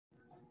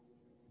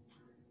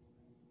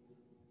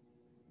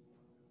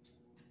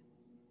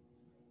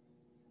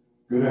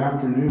Good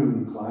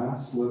afternoon,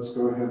 class. Let's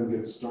go ahead and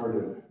get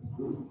started.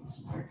 Ooh,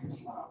 this mic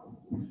is loud.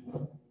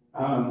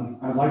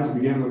 I'd like to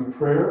begin with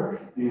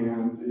prayer,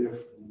 and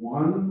if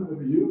one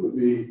of you would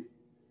be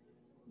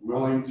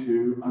willing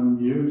to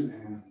unmute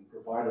and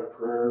provide a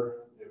prayer,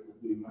 it would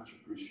be much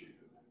appreciated.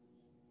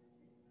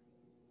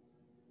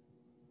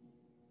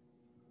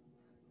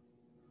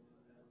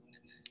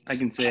 I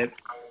can say it.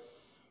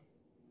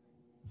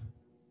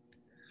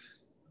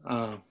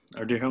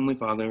 Our dear Heavenly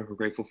Father, we're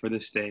grateful for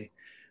this day.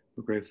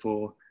 We're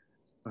grateful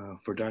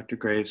for Dr.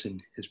 Graves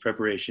and his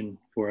preparation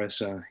for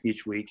us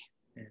each week.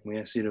 And we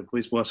ask you to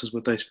please bless us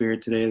with thy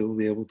spirit today, that we'll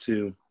be able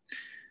to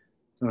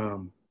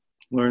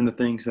learn the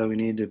things that we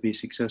need to be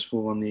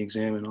successful on the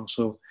exam, and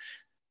also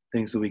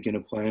things that we can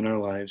apply in our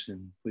lives.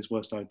 And please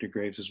bless Dr.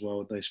 Graves as well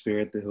with thy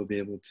spirit, that he'll be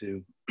able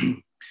to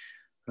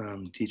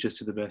teach us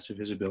to the best of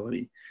his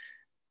ability.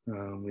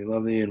 We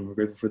love thee, and we're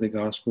grateful for the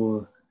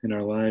gospel in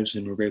our lives,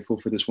 and we're grateful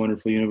for this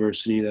wonderful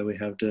university that we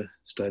have to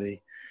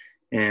study.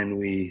 And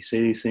we say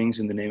these things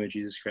in the name of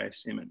Jesus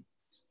Christ. Amen.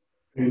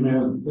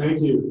 Amen.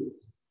 Thank you.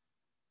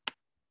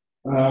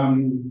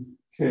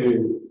 Okay,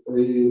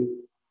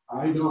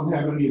 I don't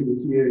have any of the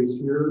TAs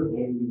here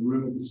in the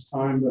room at this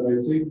time, but I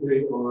think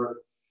they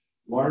are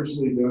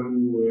largely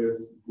done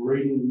with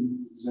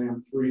grading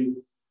exam 3.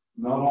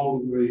 Not all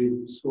of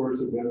the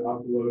scores have been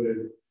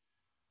uploaded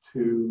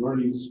to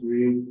Learning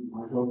Suite.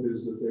 My hope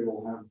is that they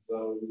will have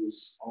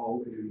those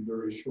all in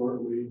very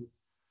shortly.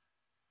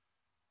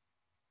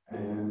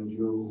 And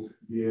you'll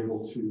be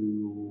able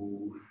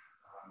to,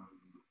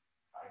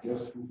 I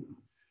guess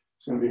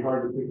it's going to be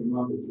hard to pick them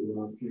up if you're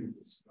off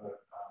campus. But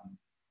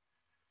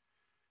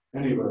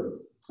anyway,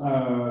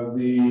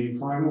 the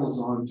final is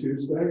on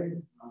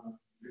Tuesday,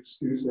 next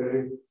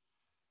Tuesday,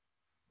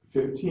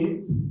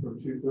 15th,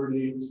 from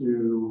 2:30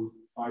 to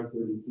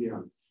 5:30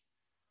 p.m.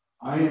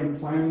 I am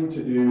planning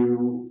to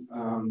do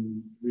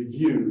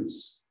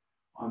reviews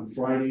on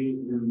Friday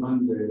and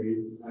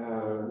Monday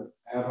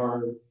at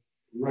our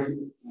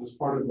as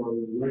part of our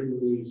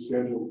regularly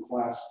scheduled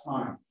class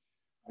time.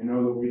 I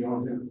know that we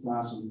don't have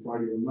class on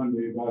Friday or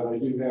Monday, but I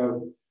do have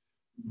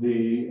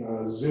the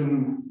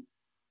Zoom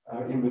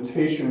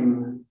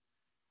invitation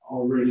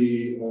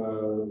already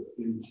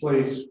in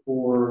place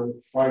for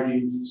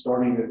Friday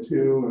starting at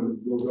 2, and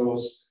we'll go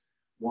as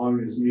long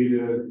as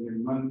needed.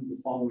 And the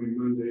following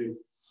Monday,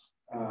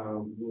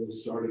 we'll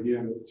start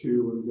again at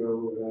 2 and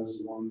go as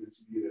long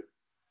as needed.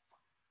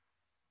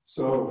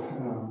 So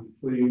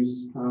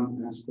please come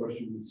and ask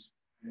questions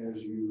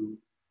as you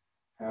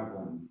have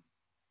them.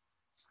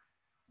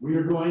 We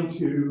are going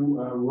to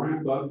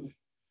wrap up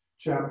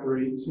chapter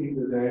 18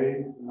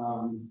 today.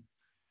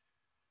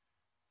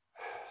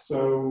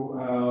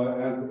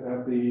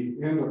 At the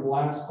end of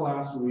last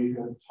class, we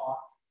had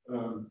talked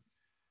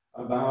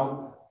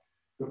about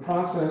the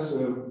process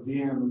of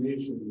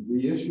deamination.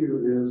 The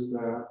issue is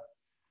that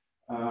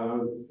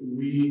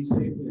we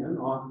take in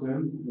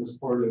often, as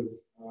part of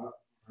our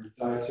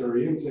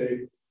dietary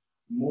intake,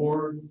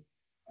 more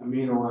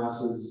amino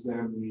acids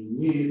than we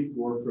need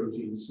for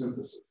protein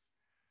synthesis.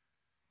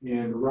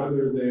 And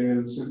rather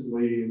than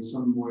simply in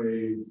some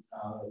way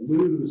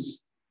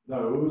lose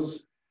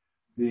those,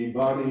 the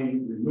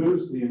body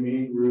removes the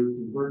amine group,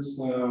 converts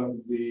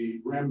the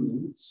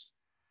remnants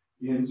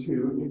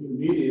into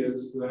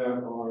intermediates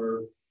that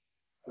are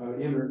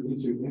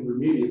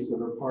intermediates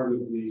that are part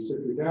of the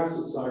citric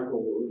acid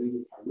cycle, or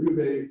into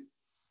pyruvate,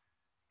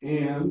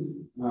 and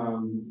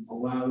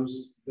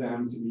allows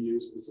them to be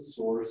used as a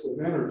source of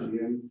energy.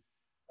 And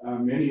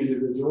many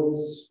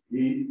individuals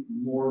eat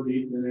more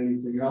meat than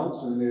anything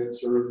else, and it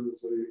serves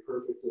as a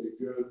perfectly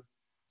good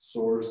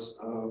source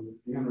of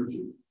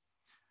energy.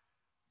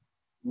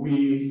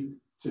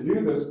 To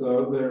do this,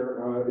 though,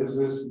 there is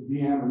this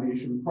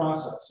deamination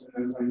process.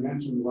 And as I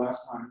mentioned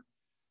last time,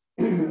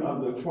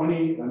 of the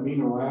 20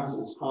 amino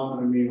acids,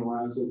 common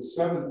amino acids,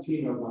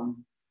 17 of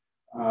them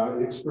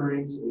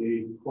experience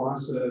a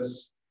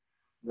process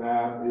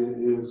that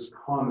is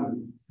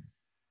common.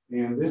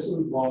 And this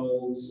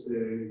involves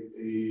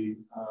a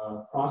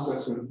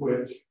process in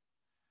which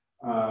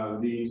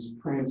these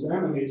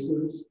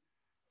transaminases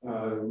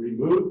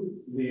remove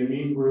the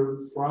amine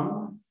group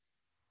from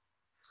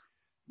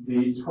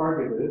the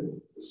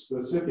targeted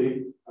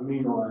specific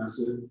amino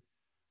acid,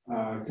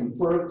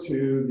 confer it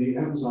to the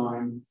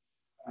enzyme,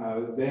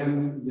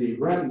 then the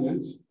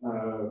remnant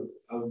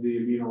of the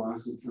amino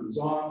acid comes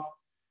off,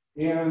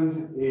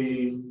 and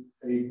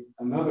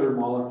another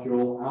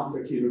molecule,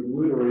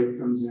 alpha-ketoglutarate,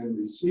 comes in,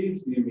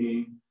 receives the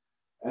amine.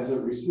 As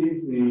it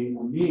receives the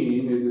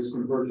amine, it is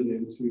converted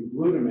into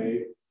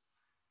glutamate.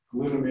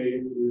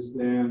 Glutamate is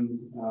then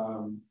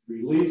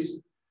released.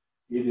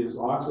 It is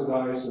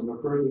oxidized in the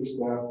further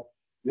step.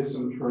 This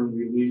in turn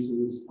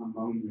releases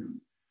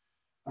ammonium.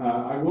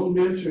 I will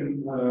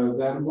mention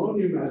that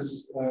ammonium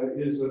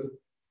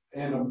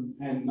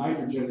and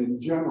nitrogen in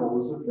general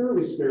is a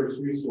fairly scarce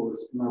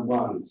resource in our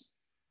bodies.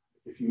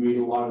 If you eat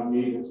a lot of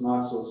meat, it's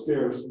not so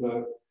scarce,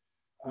 but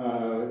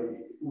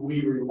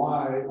we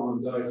rely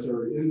on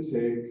dietary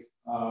intake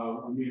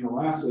of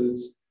amino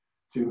acids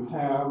to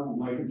have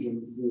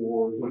nitrogen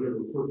for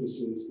whatever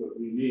purposes that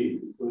we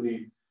need,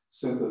 including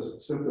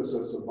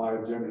synthesis of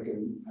biogenic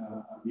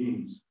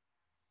amines.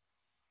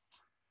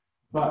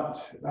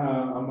 But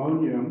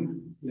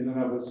ammonium in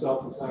and of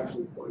itself is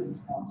actually quite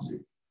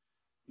toxic.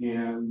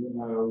 And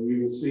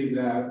we will see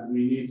that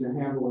we need to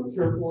handle it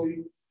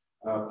carefully.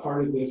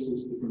 Part of this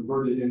is to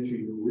convert it into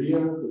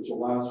urea, which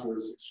allows for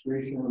its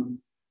excretion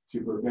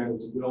to prevent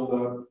its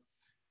buildup.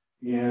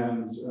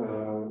 And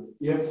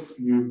if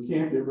you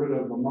can't get rid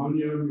of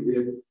ammonium,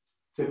 it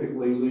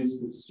typically leads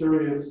to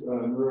serious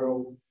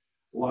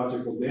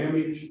neurological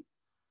damage,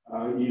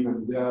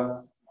 even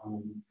death.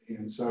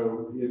 And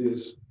so it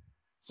is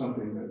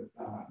something that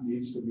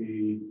needs to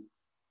be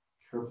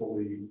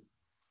carefully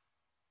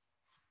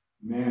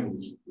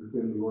managed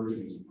within the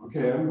organism.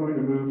 Okay, I'm going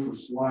to move for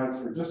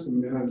slides for just a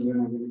minute, and then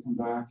I'm going to come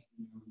back.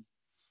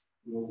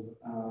 And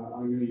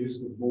I'm going to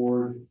use the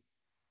board.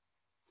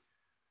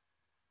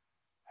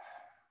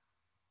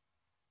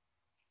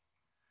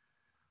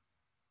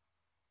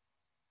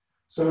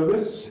 So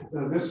this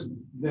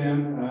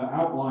then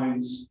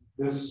outlines,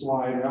 this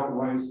slide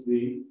outlines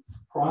the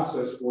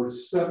process for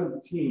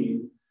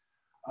 17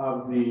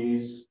 of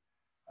these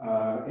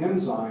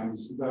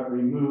enzymes that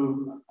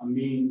remove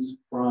amines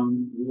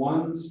from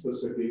one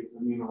specific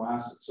amino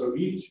acid. So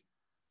each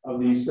of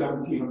these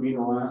 17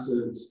 amino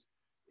acids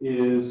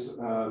is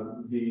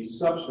the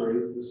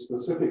substrate, the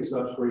specific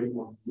substrate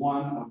of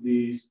one of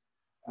these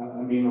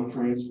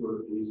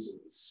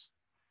aminotransferases.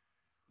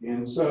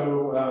 And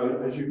so,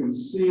 as you can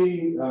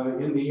see,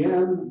 in the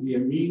end, the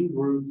amine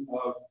group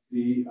of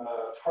the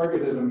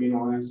targeted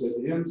amino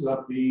acid ends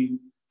up being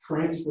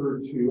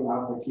transferred to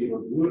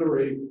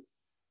alpha-ketoglutarate.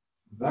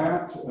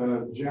 That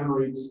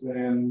generates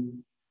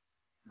then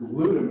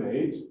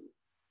glutamate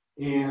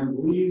and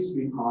leaves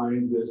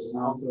behind this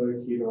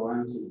alpha-keto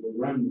acid, the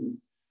remnant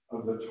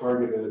of the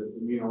targeted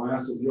amino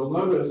acid. You'll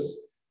notice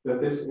that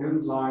this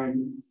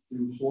enzyme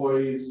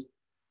employs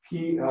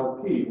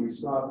PLP. We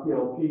saw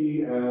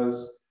PLP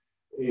as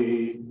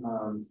a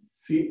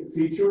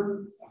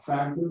feature, a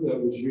factor that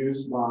was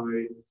used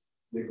by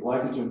the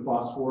glycogen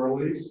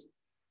phosphorylase.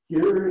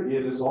 Here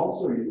it is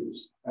also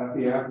used at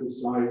the active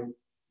site,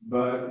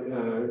 but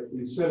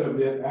instead of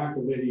it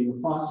activating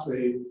the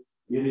phosphate,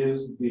 it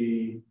is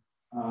the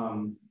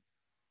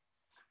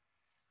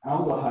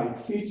aldehyde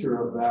feature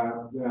of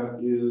that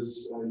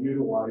is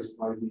utilized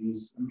by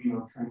these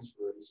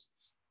aminotransferases.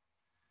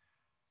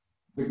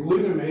 The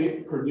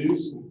glutamate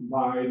produced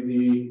by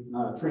the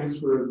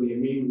transfer of the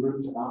amine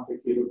group to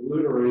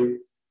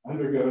alpha-ketoglutarate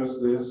undergoes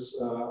this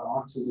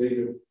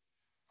oxidative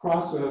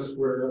process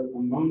where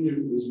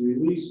ammonium is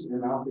released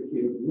and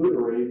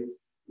alpha-ketoglutarate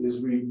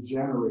is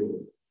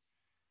regenerated.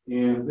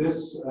 And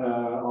this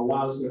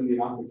allows then the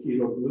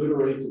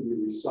alpha-ketoglutarate to be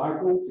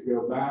recycled, to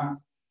go back,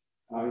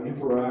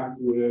 interact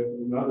with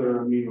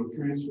another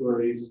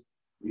aminotransferase,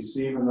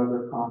 receive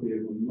another copy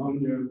of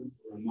ammonia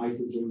or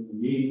nitrogen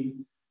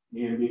amine,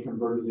 and be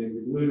converted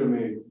into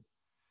glutamate.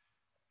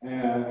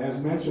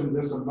 As mentioned,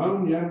 this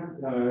ammonia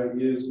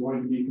is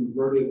going to be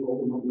converted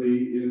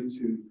ultimately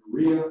into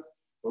urea,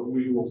 but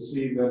we will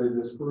see that it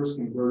is first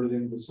converted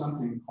into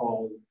something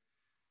called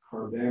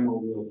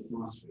carbamyl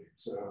phosphate.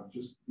 So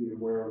just be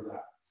aware of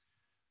that.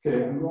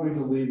 Okay, I'm going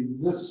to leave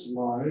this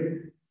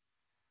slide,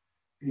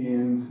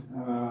 and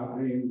I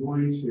am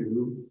going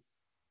to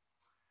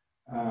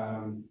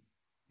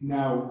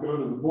now go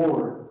to the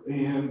board.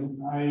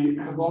 And I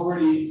have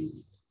already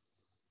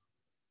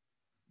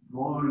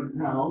gone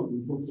out,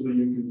 and hopefully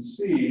you can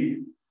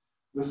see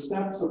the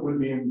steps that would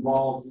be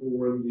involved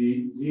for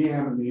the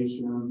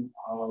deamination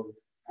of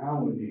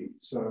alanine.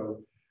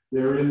 So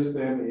there is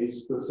then a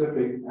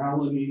specific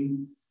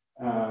alanine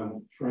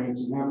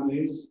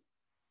transaminase.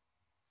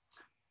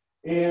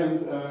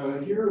 And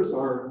here's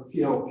our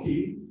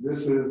PLP.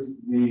 This is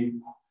the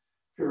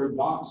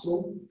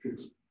pyridoxal,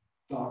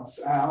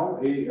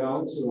 doxal,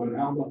 AL, so an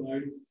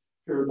aldehyde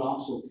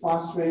pyridoxal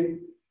phosphate.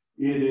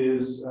 It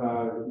is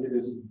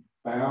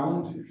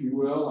bound, if you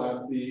will,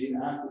 at the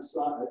active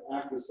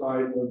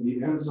site of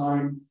the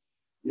enzyme.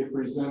 It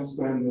presents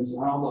then this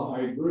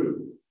aldehyde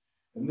group.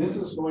 And this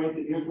is going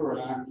to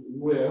interact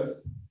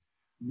with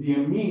the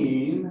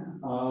amine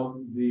of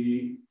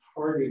the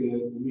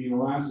targeted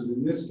amino acid,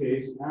 in this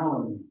case,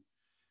 alanine.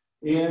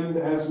 And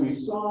as we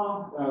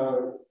saw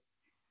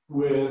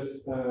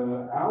with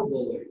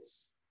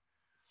aldolase,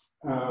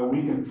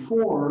 we can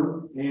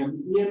form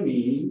an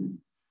imine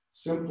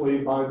simply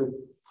by the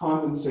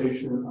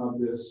condensation of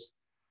this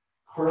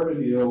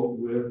carbonyl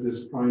with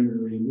this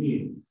primary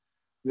amine.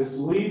 This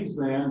leads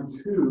then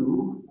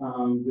to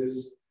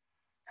this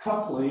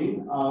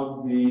coupling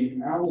of the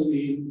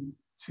alanine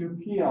to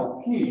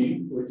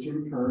PLP, which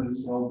in turn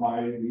is held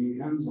by the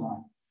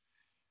enzyme.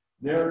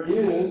 There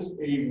is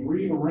a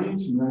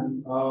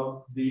rearrangement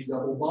of the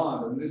double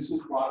bond, and this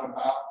is brought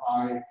about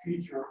by a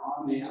feature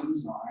on the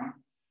enzyme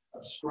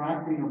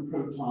abstracting a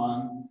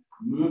proton,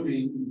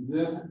 moving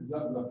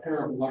the pair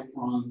of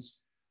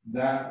electrons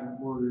that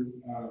were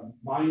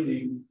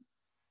binding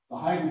the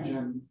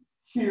hydrogen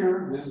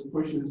here, this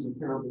pushes a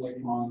pair of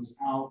electrons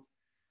out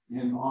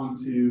and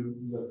onto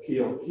the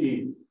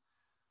PLP.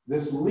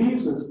 This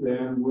leaves us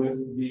then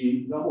with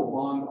the double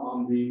bond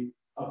on the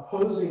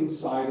opposing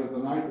side of the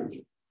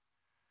nitrogen.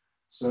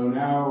 So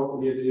now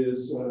it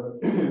is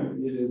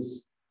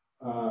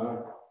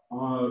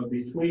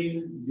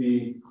between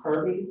the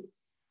carbon,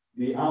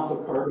 the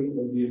alpha carbon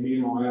of the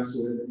amino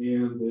acid,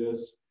 and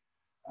this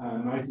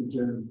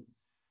nitrogen.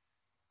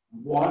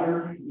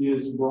 Water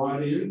is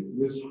brought in.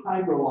 This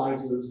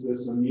hydrolyzes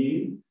this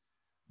amine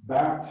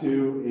back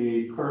to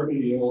a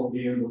carbonyl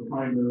and the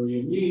primary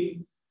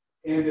amine.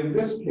 And in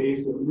this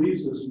case, it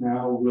leaves us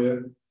now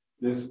with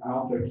this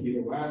alpha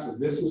keto acid.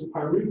 This is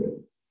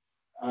pyruvate.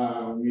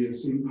 We have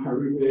seen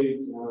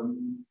pyruvate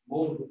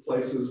multiple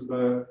places,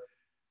 but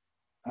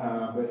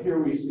here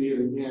we see it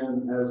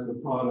again as the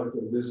product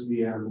of this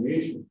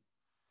deamination.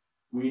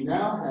 We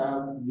now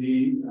have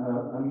the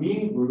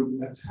amine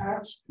group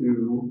attached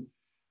to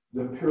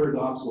the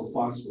pyridoxal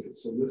phosphate.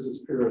 So this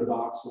is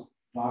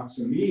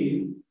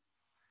pyridoxamine.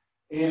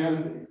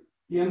 And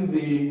in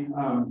the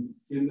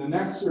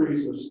next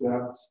series of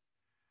steps,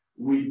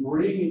 we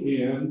bring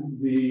in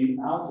the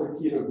alpha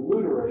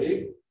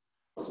ketoglutarate.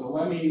 So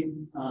let me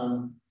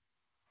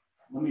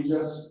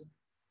just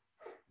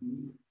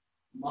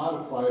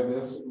modify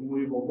this, and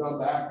we will go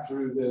back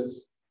through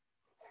this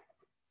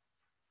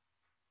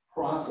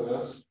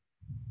process.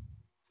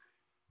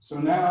 So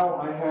now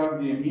I have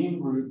the amine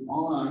group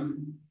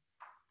on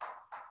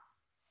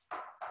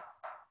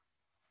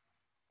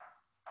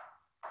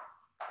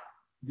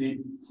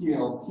the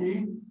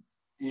PLP,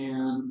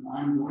 and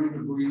I'm going to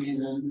bring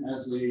in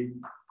as a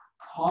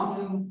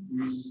common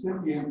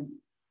recipient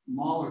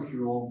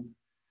molecule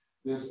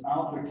this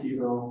alpha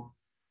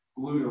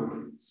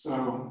ketoglutarate.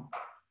 So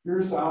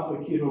here's alpha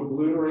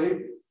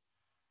ketoglutarate.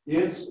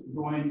 It's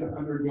going to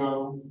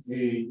undergo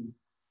a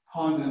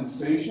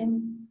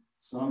condensation.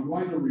 So I'm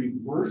going to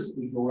reverse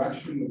the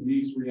direction of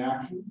these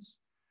reactions.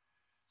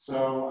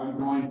 So I'm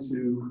going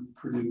to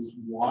produce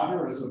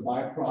water as a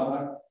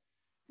byproduct.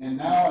 And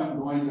now I'm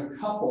going to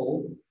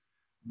couple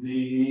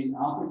the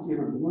alpha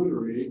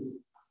ketoglutarate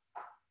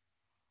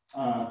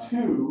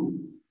to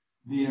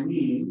the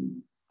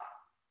amine,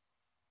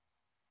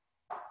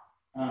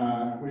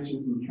 which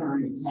is in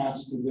turn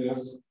attached to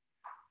this.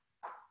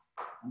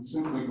 I'm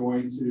simply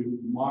going to,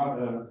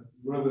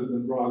 rather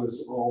than draw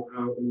this all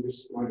out, I'm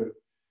just going to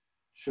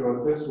show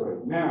it this way.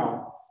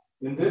 Now,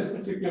 in this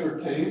particular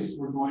case,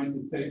 we're going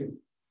to take a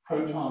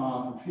proton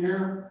off of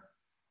here.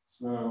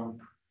 So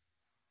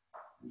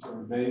here's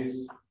our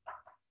base.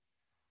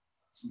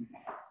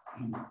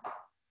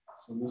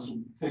 So this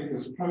will take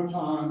this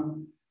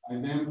proton. I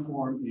then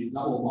form a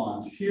double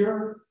bond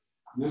here.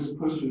 This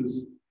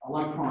pushes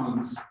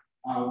electrons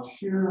out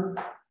here.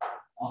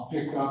 I'll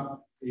pick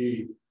up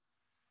a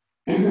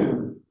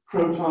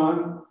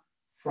proton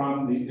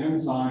from the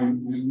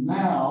enzyme, and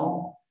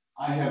now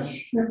I have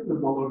shifted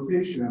the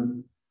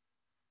location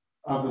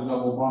of the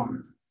double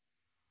bond.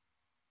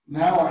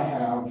 Now I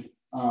have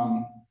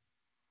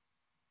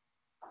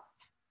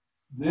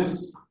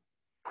this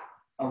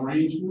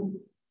arrangement.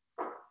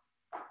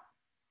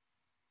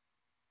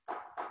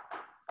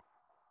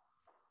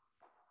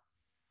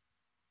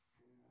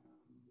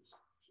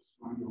 Just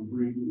going to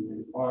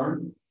abbreviate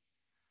R.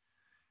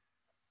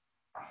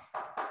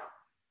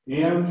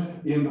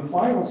 And in the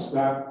final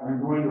step, I'm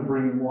going to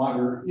bring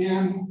water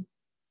in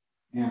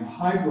and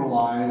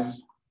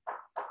hydrolyze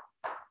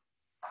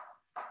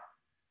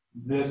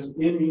this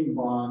imine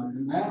bond,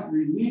 and that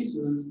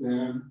releases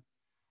then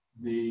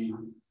the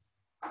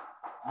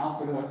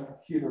alpha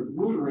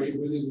ketoglutarate,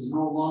 but it is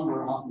no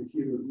longer alpha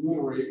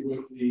ketoglutarate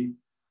with the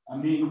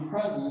amine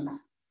present.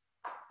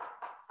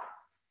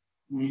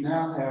 We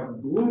now have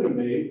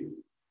glutamate,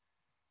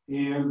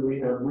 and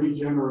we have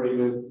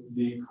regenerated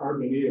the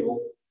carbonyl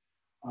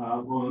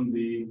on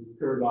the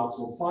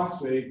pyridoxal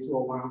phosphate to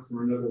allow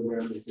for another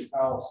round of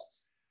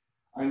catalysis.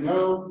 I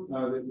know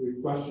that the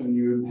question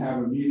you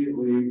have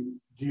immediately,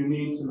 do you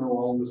need to know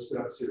all the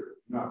steps here?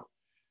 No.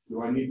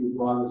 Do I need to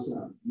draw this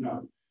out?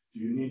 No. Do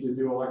you need to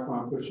do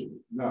electron pushing?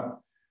 No.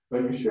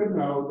 But you should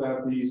know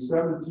that these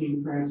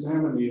 17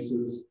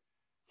 transaminases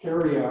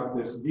carry out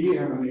this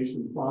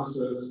deamination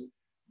process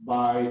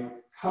by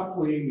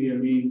coupling the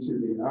amine to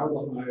the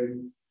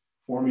aldehyde,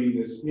 forming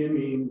this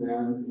imine,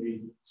 then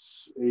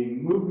a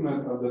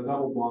movement of the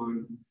double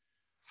bond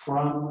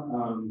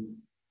from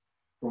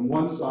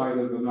one side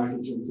of the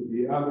nitrogen to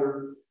the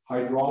other,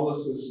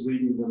 hydrolysis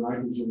leaving the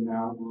nitrogen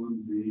now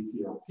on the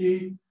PLP.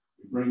 We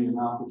bring in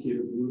alpha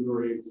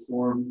ketoglutarate,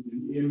 form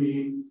an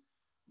imine.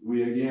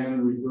 We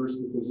again reverse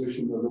the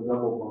position of the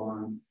double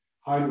bond,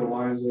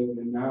 hydrolyze it,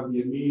 and now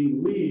the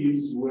amine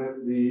leaves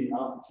with the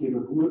alpha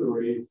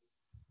ketoglutarate.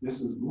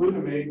 This is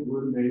glutamate.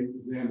 Glutamate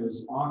then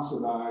is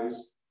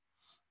oxidized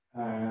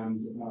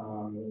and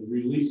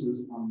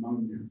releases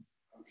ammonia.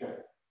 Okay.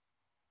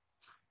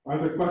 Are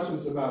there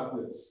questions about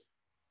this?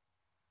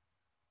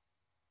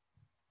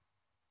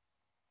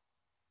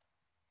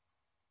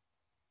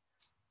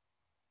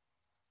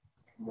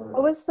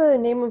 What was the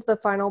name of the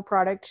final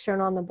product shown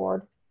on the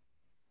board?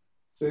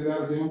 Say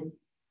that again.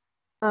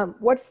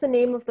 What's the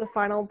name of the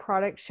final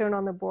product shown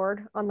on the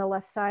board on the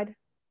left side?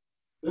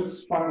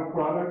 This final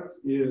product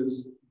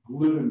is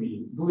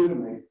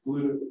glutamate.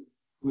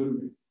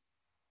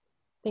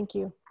 Thank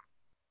you.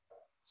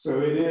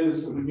 So it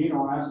is an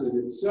amino acid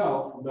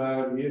itself,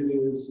 but it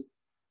is,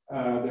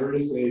 there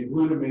is a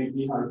glutamate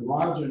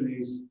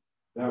dehydrogenase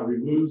that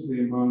removes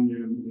the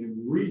ammonium and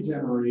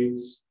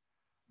regenerates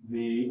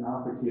the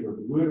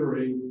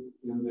alpha-ketoglutarate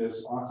in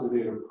this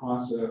oxidative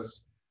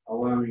process,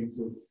 allowing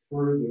for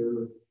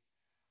further,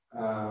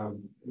 for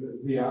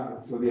the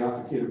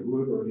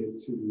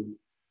alpha-ketoglutarate to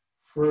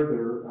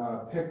further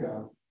pick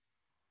up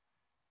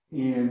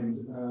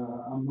in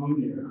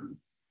ammonia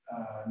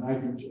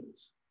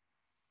nitrogens.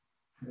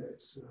 Okay,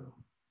 so.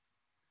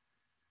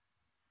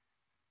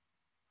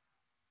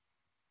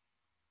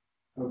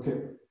 Okay,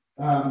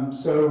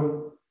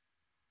 so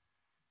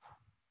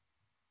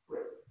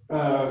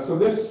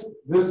this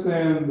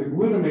then, the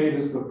glutamate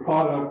is the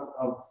product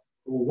of,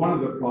 or one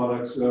of the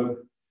products of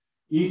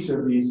each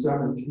of these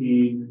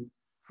 17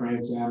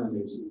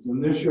 transaminases.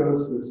 And this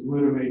shows this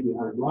glutamate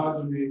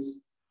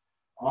dehydrogenase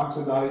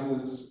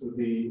oxidizes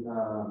the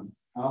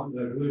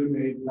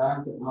glutamate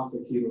back to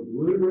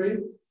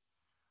alpha-ketoglutarate,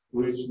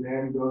 which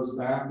then goes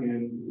back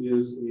and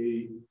is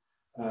a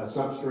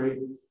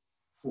substrate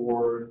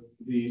for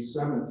these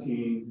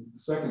 17,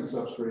 second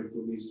substrate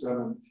for these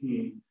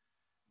 17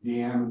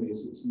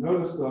 deaminases.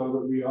 Notice though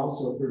that we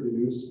also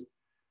produce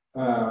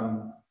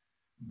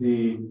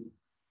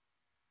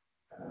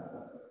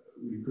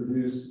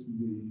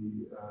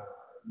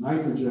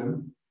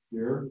nitrogen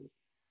here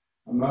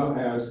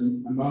as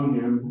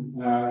ammonium,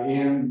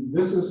 and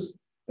this is,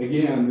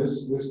 again,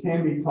 this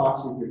can be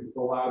toxic if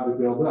allowed to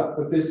build up,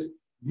 but this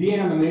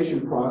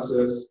deamination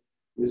process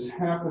is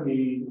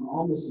happening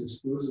almost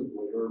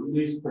exclusively, or at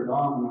least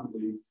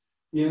predominantly,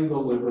 in the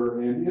liver.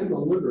 And in the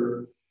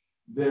liver,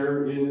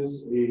 there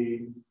is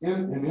an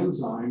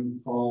enzyme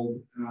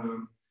called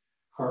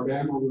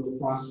carbamylyl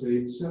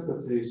phosphate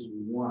synthetase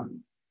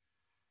 1.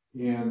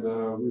 And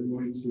we're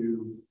going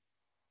to,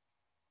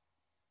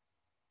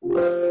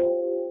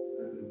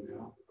 that didn't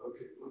help.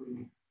 Okay, let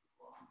me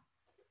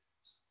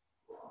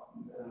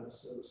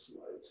set of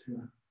slides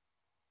here.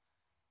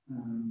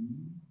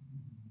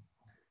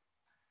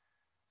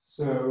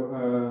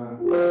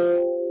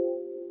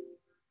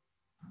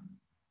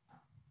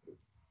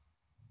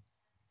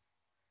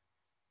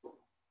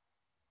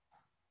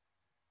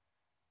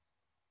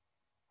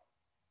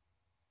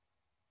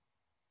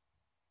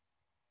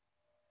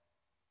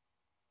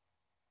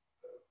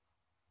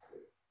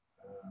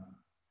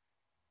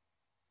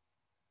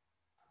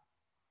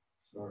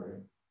 Sorry.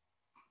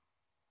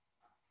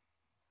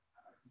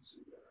 I can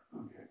see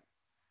better. Okay.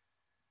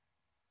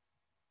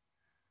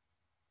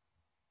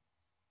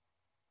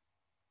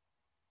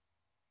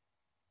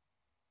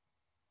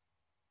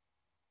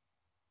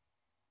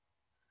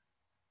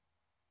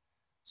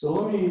 So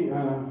let me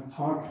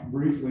talk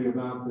briefly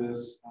about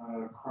this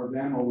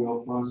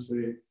carbamylyl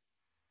phosphate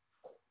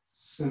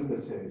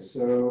synthetase.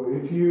 So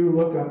if you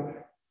look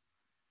up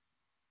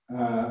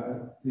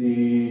at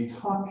the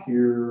top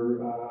here,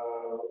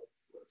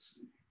 let's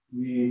see,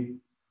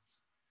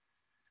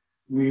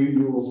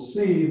 you will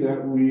see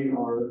that we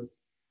are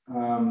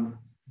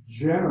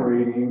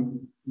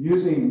generating,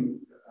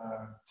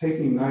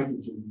 taking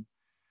nitrogen,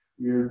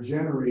 we are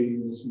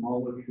generating this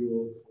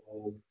molecule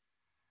called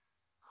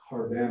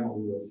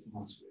carbamylyl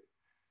phosphate.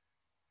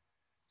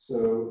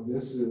 So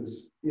this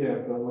is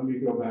it, but let me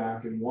go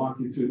back and walk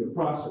you through the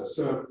process.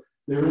 So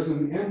there is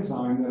an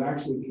enzyme that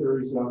actually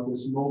carries out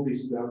this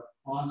multi-step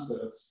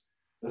process,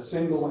 a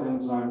single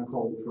enzyme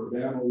called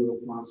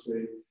carbamylyl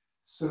phosphate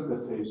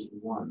synthetase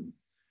 1.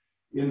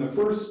 In the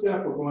first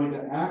step, we're going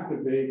to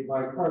activate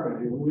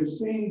bicarbonate. And we've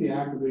seen the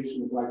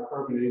activation of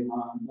bicarbonate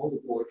on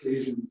multiple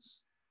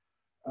occasions.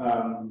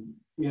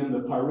 In the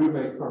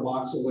pyruvate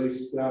carboxylase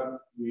step,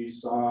 we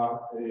saw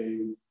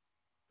a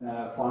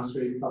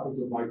phosphate coupled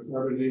to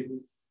bicarbonate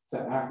to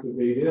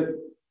activate it.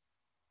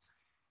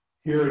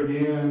 Here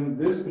again,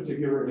 this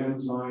particular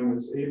enzyme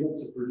is able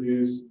to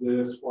produce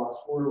this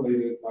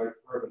phosphorylated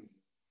bicarbonate.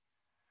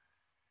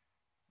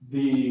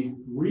 The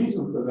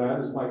reason for that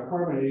is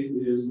bicarbonate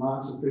is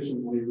not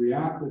sufficiently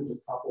reactive to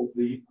couple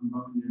the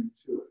ammonium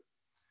to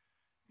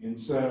it. And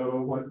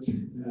so what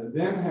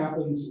then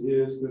happens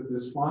is that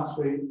this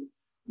phosphate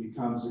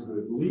becomes a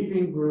good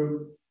leaving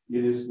group.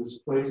 It is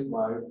displaced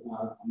by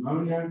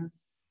ammonia,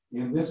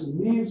 and this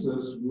leaves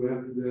us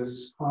with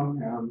this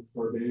compound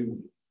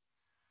carbamate.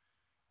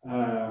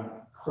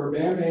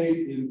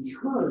 Carbamate in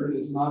turn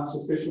is not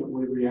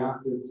sufficiently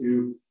reactive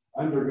to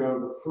undergo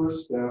the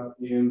first step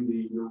in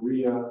the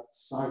urea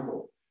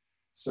cycle.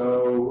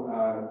 So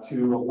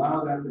to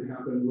allow that to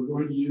happen, we're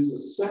going to use a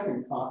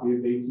second copy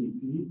of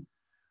ATP.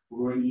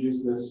 We're going to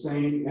use the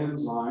same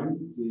enzyme,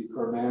 the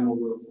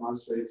carbamylyl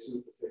phosphate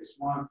synthetase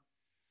 1,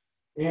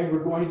 and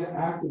we're going to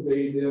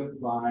activate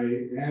it by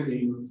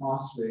adding the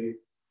phosphate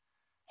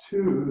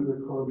to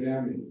the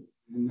carbamate.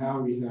 And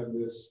now we have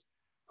this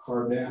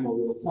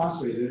carbamylyl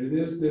phosphate, and it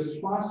is this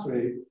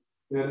phosphate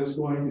that is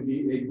going to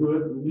be a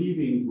good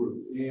leaving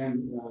group,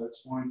 and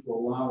it's going to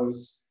allow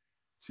us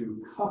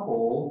to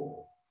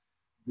couple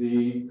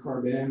the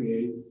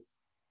carbamate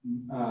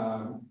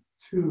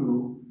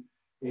to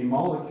a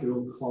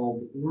molecule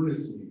called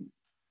ornithine.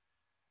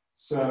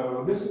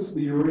 So this is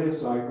the urea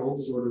cycle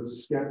sort of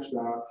sketched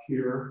out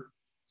here.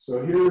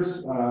 So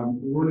here's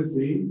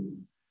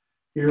ornithine.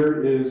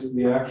 Here is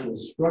the actual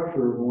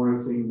structure of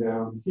ornithine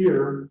down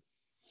here.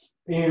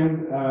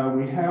 And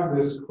we have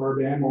this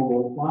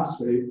carbamyl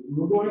phosphate.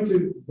 We're going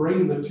to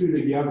bring the two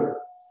together.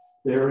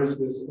 There is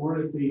this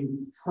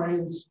ornithine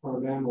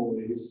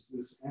transcarbamylase,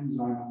 this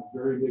enzyme, a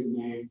very big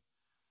name,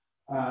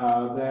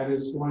 that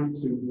is going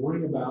to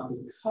bring about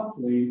the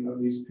coupling of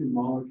these two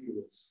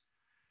molecules.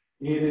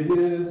 And it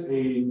is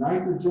a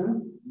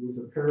nitrogen with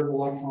a pair of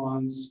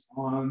electrons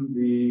on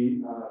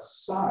the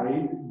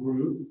side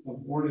group of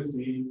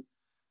ornithine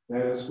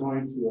that is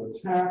going to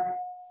attack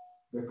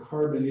the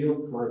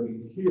carbonyl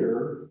carbon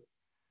here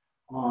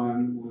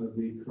on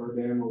the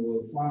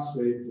carbamyl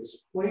phosphate,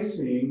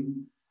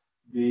 displacing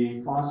the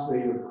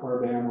phosphate of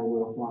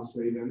carbamyl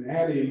phosphate and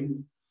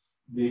adding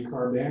the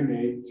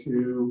carbamate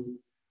to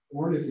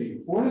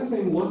ornithine.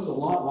 Ornithine looks a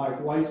lot like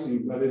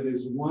lysine, but it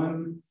is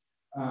one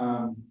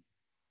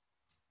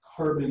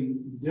carbon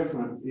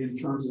different in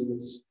terms of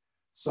its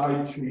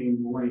side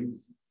chain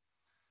length.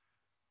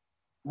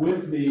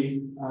 With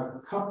the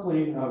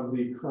coupling of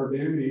the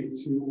carbamate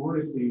to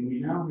ornithine, we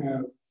now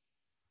have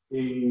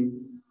an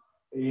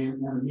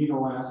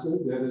amino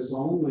acid that is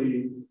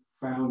only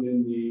found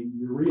in the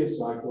urea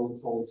cycle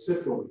called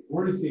citrulline.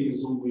 Ornithine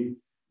is only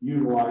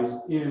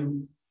utilized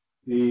in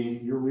the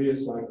urea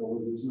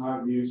cycle. It is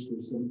not used for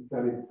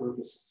synthetic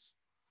purposes.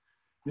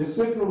 This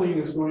citrulline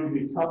is going to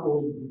be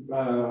coupled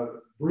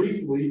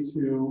briefly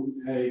to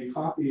a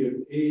copy of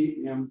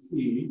AMP,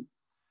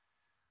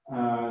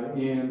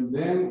 and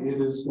then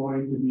it is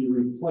going to be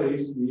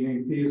replaced. The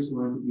AMP is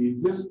going to be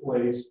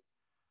displaced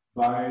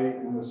by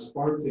an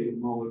aspartate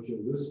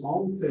molecule. This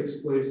all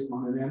takes place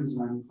on an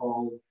enzyme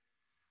called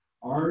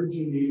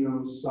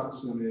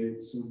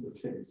argininosuccinate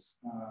synthetase.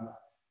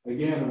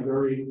 Again, a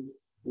very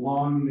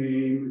long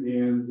name,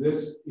 and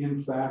this, in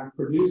fact,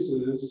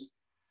 produces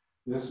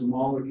this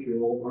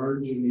molecule,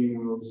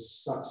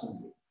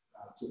 argininosuccinate.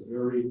 It's a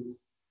very,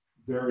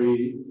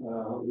 very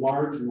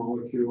large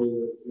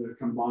molecule that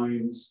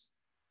combines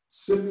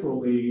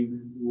citrulline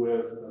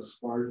with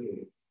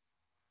aspartate.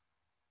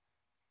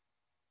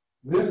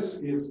 This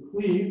is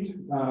cleaved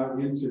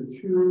into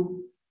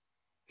two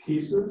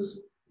pieces,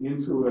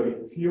 into a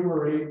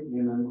fumarate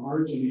and an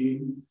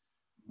arginine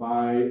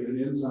by an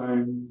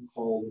enzyme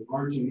called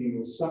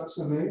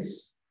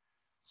argininosuccinase.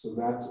 So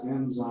that's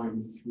enzyme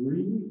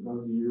 3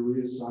 of the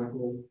urea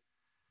cycle.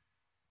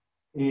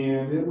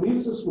 And it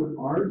leaves us with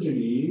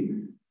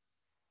arginine,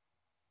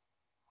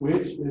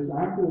 which is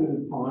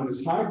activated upon,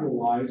 is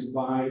hydrolyzed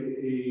by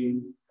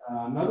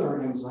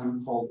another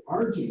enzyme called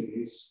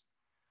arginase,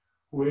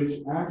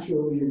 which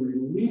actually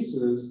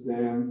releases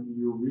then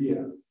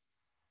urea.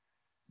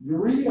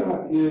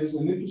 Urea is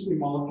an interesting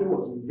molecule.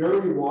 It's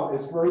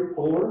very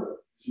polar,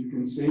 as you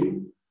can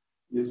see.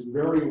 It's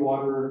very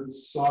water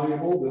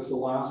soluble. This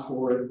allows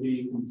for it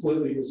being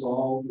completely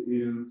dissolved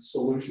in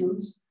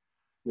solutions.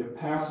 It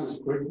passes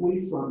quickly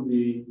from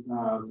the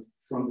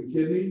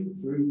kidney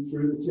through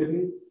the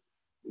kidney.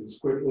 It's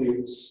quickly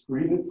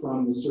excreted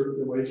from the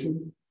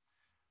circulation.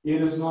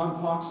 It is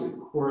non-toxic,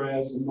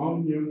 whereas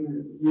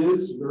ammonium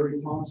is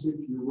very toxic.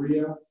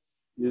 Urea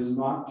is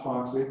not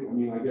toxic. I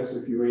mean, I guess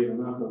if you ate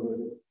enough of it,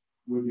 it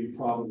would be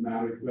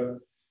problematic. But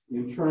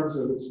in terms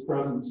of its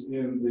presence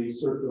in the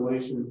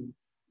circulation,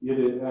 it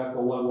is at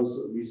the levels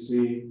that we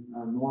see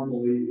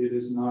normally, it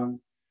is not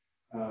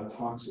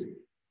toxic.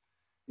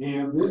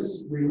 And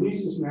this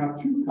releases now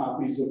 2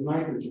 copies of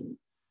nitrogen.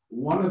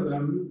 One of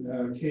them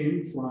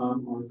came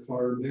from our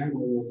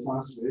carbamyl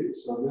phosphate,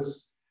 so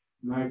this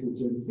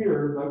nitrogen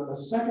here, but a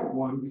second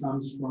one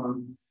comes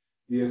from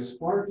the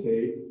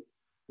aspartate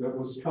that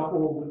was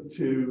coupled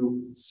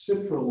to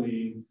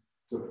citrulline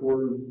to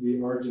form the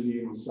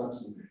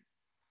argininosuccinate.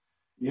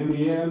 In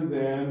the end,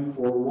 then,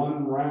 for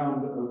one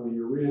round of the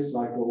urea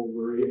cycle,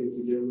 we're able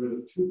to get rid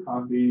of 2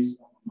 copies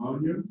of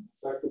ammonium,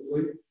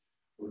 effectively,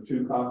 or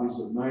 2 copies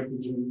of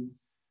nitrogen,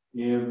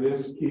 and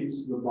this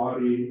keeps the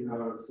body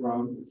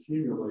from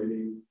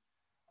accumulating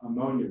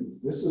ammonium.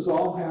 This is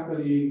all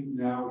happening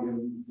now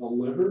in the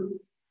liver,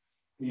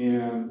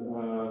 and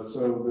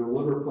so the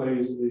liver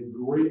plays a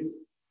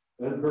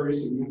very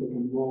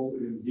significant role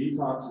in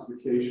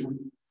detoxification,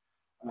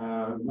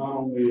 not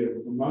only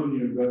of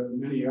ammonium, but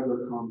many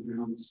other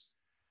compounds,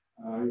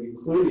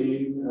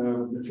 including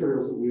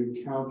materials that we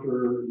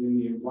encounter in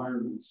the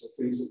environment, so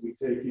things that we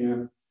take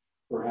in,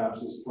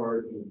 perhaps as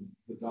part of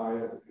the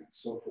diet and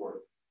so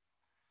forth.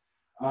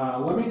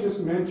 Let me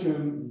just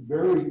mention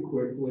very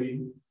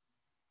quickly,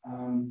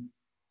 let me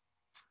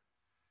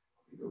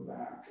go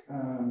back,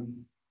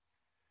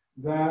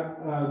 that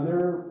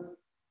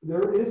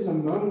there is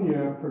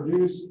ammonia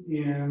produced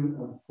in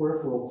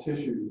peripheral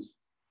tissues.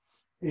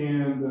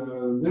 And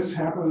this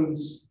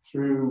happens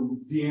through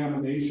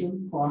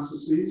deamination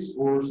processes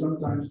or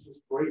sometimes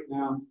just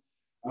breakdown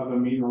of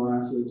amino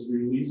acids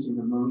releasing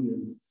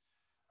ammonium.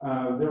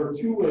 There are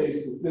two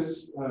ways that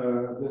this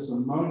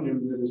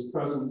ammonium that is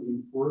present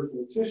in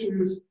peripheral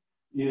tissues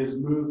is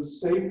moved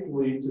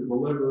safely to the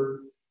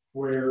liver,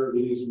 where it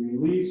is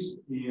released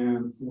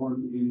and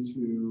formed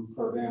into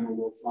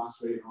carbonyl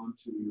phosphate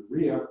onto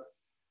urea.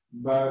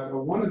 But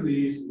one of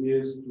these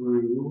is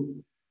through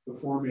the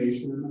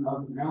formation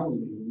of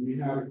alanine. We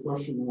had a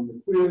question on the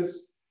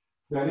quiz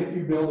that if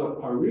you build a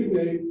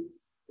pyruvate,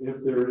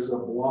 if there is a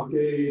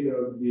blockade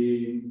of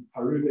the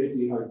pyruvate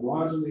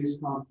dehydrogenase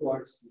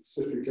complex, the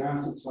citric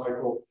acid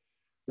cycle,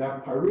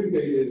 that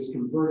pyruvate is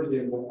converted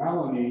into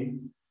alanine,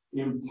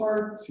 in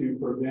part to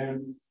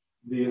prevent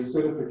the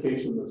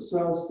acidification of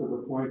cells to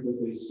the point that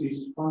they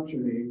cease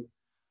functioning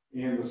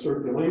in the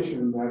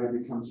circulation, that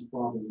it becomes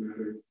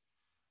problematic.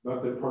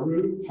 But the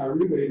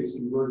pyruvate is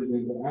converted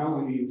into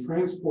alanine,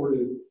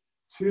 transported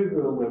to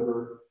the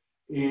liver,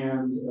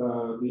 and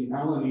the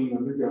alanine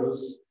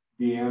undergoes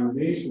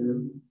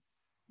deamination,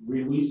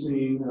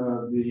 releasing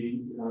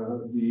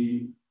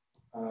the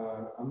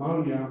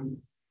ammonia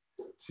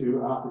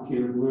to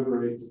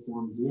alpha-ketoglutarate to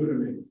form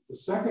glutamate. The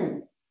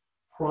second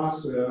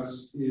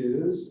process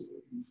is,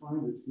 you can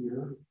find it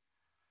here,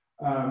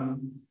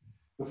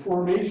 the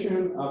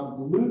formation of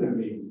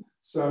glutamine.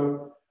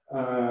 So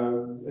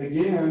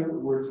again,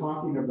 we're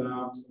talking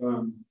about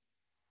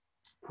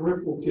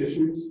peripheral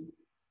tissues.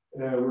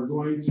 We're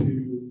going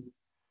to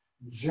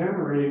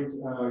generate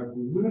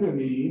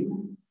glutamine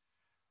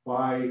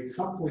by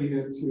coupling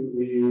it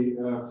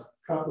to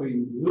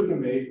coupling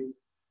glutamate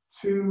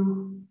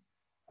to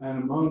an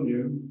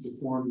ammonium to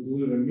form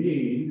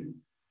glutamine.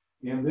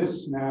 And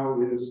this now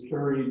is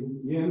carried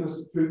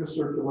through the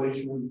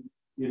circulation.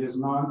 It is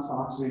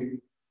non-toxic.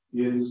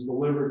 It is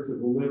delivered to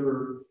the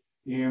liver,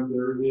 and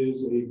there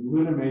is a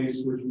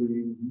glutamase which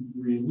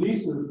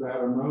releases that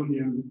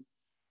ammonium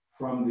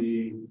from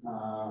the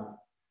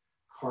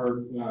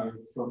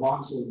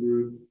carboxyl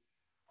group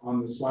on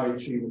the side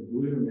chain of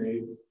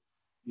glutamate,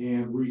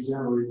 and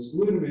regenerates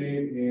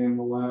glutamate and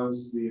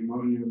allows the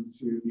ammonium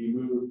to be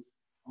moved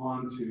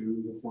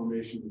onto the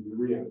formation of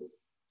urea.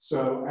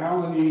 So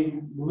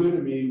alanine,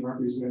 glutamine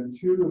represent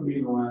two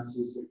amino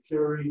acids that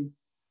carry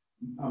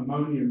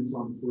ammonium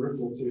from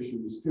peripheral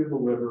tissues to the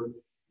liver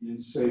in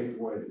safe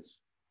ways.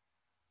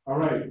 All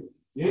right,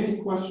 any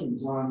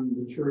questions on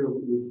the material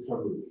that we've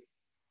covered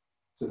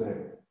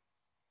today?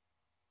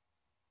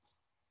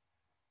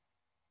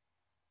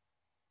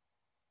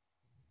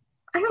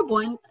 I have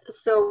one.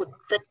 So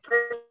the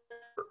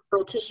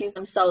peripheral tissues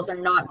themselves are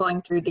not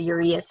going through the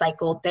urea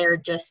cycle. They're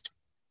just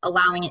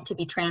allowing it to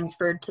be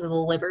transferred to the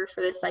liver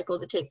for this cycle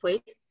to take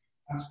place?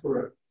 That's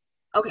correct.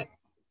 Okay,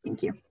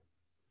 thank you.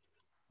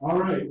 All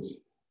right.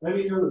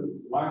 Any other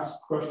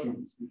last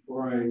questions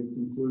before I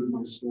conclude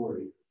my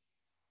story?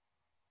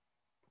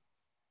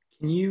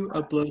 Can you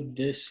upload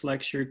this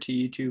lecture to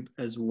YouTube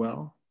as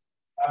well?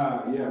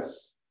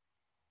 Yes,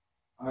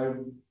 I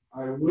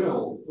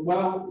will.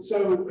 Well,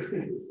 so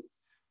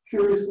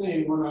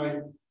curiously,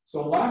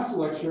 so last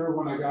lecture,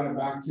 when I got it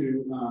back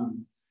to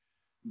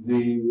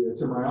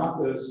my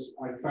office,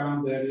 I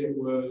found that it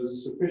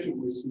was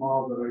sufficiently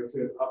small that I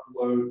could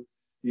upload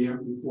the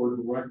MP4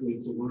 directly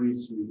to Learning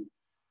Suite.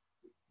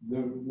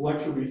 The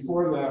lecture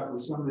before that, for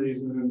some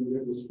reason,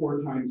 it was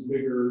 4 times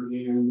bigger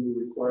and it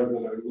required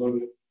that I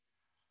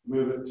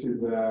move it to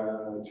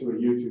a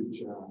YouTube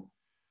channel.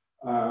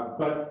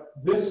 But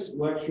this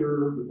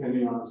lecture,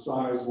 depending on the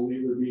size, will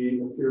either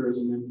appear as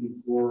an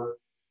MP4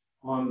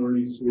 on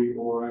Learning Suite,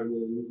 or I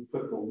will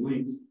put the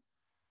link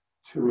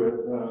to it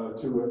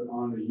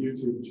on the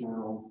YouTube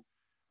channel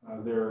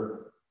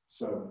there.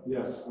 So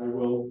yes, I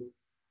will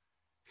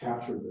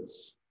capture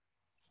this.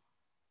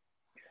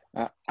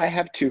 I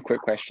have 2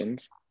 quick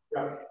questions.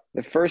 Yeah.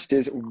 The first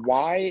is,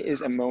 why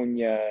is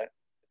ammonia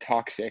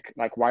toxic?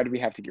 Like, why do we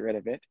have to get rid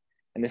of it?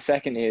 And the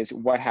second is,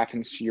 what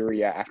happens to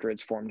urea after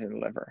it's formed in the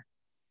liver?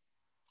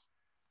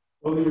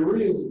 Well, the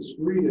urea is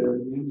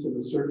excreted into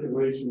the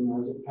circulation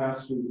as it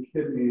passes through the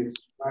kidney.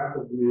 It's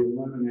rapidly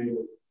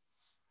eliminated.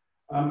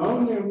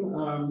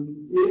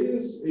 Ammonium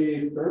is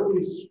a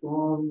fairly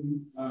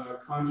strong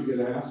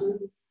conjugate acid,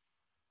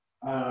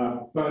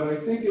 but I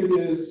think it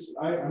is,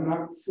 I'm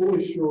not fully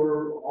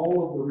sure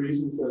all of the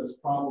reasons that it's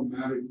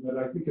problematic, but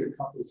I think it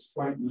couples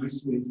quite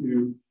nicely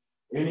to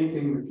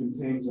anything that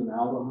contains an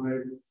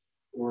aldehyde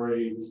or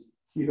a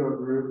keto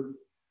group.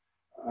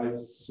 I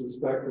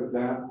suspect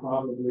that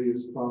probably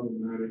is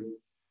problematic.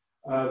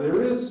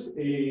 There is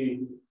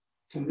a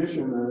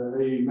condition,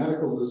 a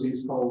medical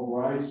disease called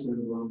Rye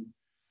syndrome.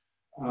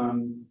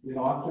 It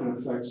often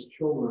affects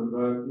children,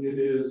 but it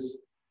is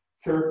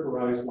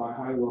characterized by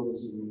high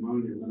levels of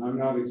ammonium, and I'm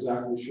not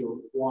exactly sure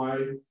why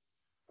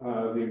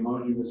the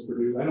ammonium is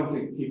produced. I don't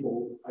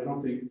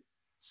think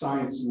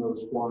science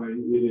knows why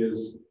it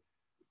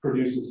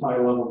produces high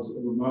levels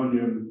of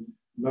ammonium,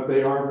 but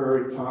they are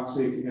very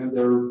toxic, and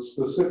they're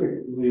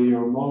specifically,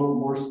 or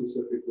more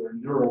specifically,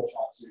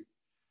 neurotoxic,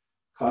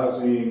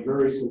 causing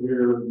very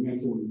severe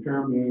mental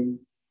impairment,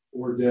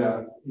 or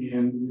death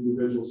in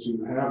individuals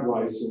who have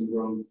Reye's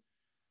syndrome.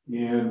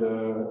 And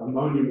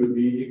ammonia would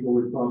be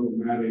equally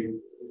problematic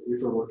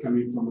if it were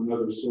coming from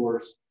another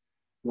source,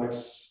 like,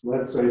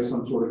 let's say,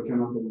 some sort of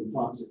chemical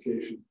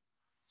intoxication.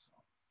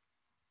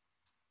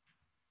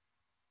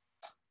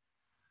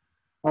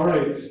 All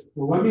right,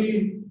 well, let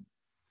me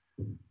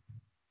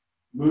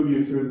move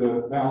you through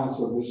the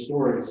balance of this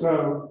story.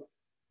 So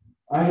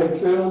I had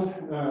failed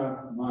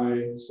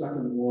my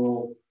second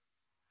oral.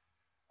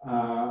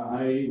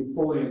 I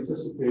fully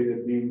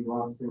anticipated being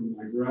dropped from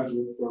my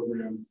graduate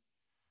program.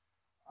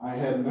 I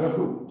had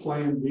no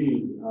plan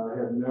B. I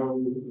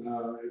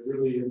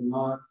really had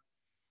not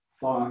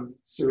thought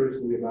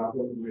seriously about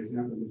what might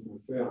happen if I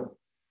failed.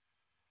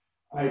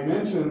 I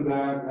mentioned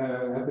that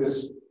at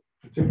this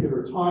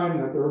particular time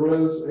that there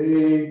was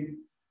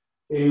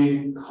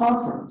a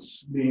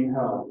conference being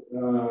held.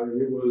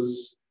 It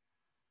was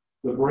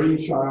the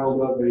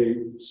brainchild of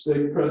a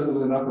state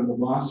president up in the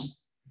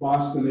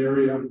Boston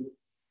area,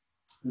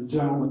 a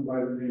gentleman by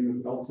the name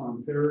of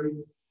Elton Perry,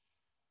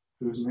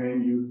 whose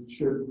name you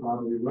should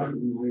probably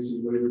recognize.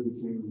 He later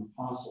became an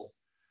apostle.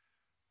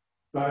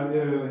 But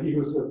he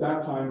was at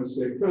that time a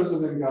state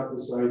president, got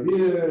this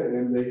idea,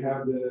 and they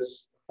had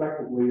this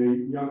effectively a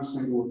young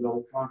single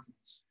adult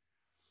conference.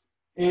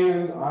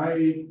 And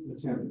I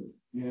attended.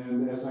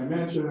 And as I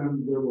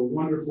mentioned, there were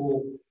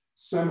wonderful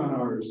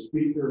seminars,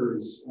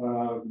 speakers,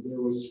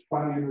 there was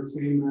fun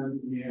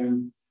entertainment,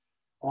 and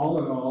all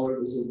in all, it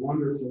was a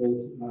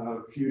wonderful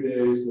few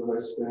days that I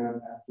spent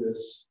at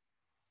this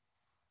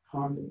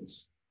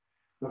conference.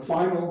 The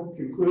final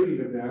concluding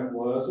event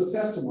was a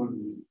testimony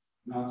meeting.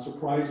 Not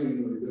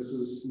surprisingly, this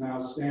is now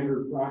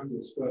standard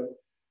practice, but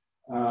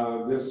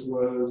this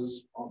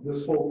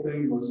whole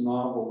thing was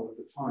novel at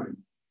the time.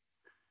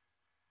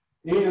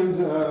 And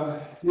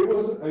it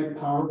was a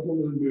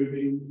powerful and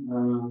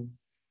moving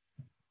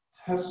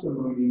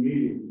testimony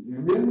meeting.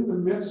 And in the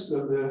midst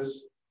of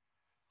this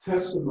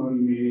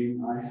testimony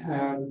meeting, I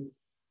had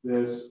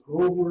this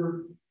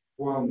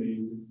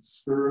overwhelming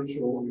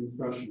spiritual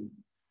impression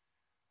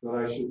that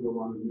I should go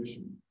on a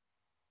mission.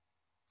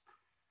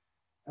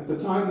 At the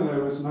time that I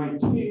was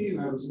 19,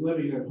 I was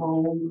living at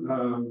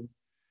home.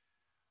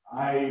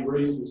 I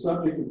raised the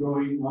subject of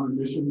going on a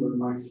mission with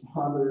my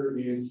father,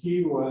 and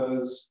he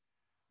was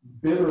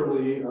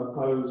bitterly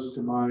opposed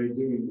to my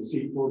doing this.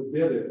 He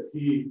forbid it.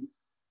 He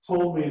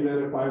told me that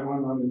if I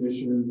went on a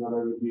mission that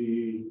I would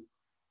be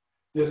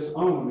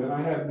disowned, and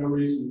I had no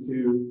reason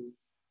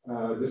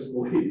to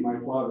disbelieve my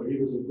father. He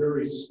was a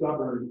very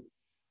stubborn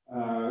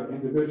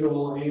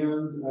individual,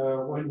 and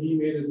when he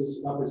made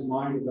up his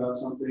mind about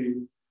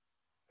something,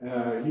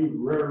 he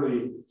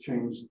rarely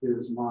changed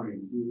his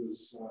mind. He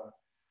was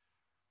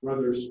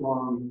rather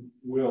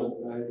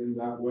strong-willed in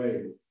that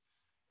way.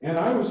 And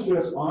I was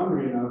just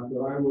ornery enough that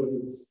I would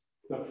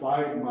have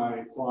defied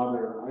my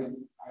father.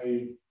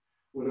 I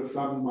would have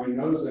thumbed my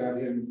nose at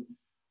him.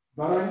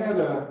 But I had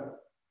a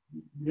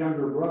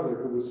younger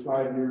brother who was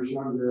 5 years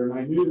younger, and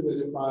I knew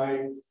that if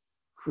I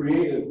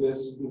created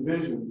this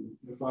division,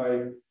 if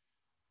I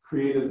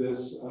created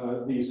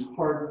these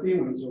hard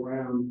feelings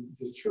around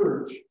the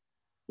church,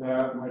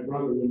 that my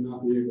brother would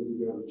not be able to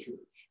go to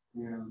church.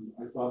 And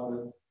I thought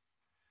that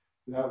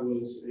that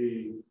was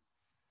a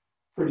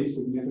pretty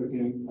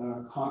significant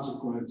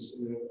consequence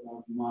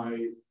of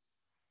my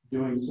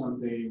doing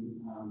something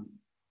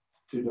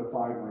to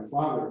defy my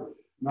father.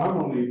 Not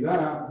only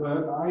that,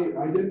 but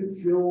I didn't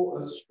feel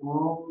a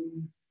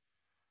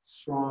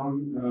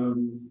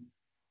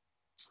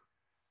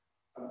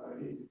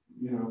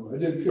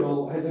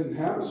I didn't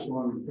have a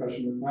strong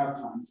impression at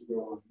that time to go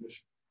on a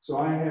mission. So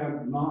I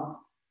had not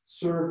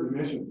served the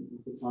mission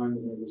at the time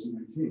that I was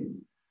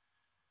 19.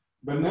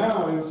 But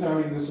now I was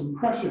having this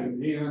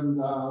impression,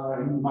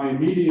 and my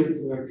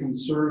immediate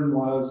concern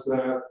was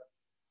that,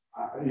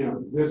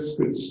 this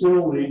could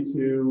still lead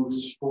to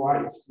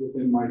strife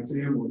within my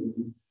family.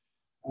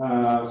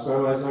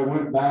 So as I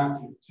went back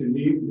to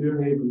New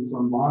Haven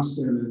from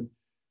Boston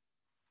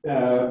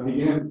and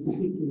began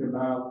thinking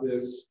about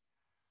this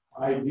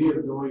idea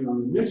of going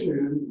on a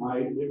mission,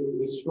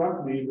 it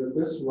struck me that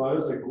this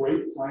was a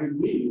great plan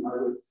B.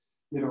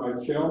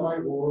 I'd fail my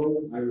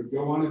oral, I would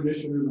go on a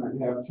mission, and I'd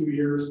have 2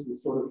 years to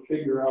sort of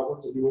figure out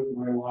what to do with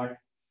my life,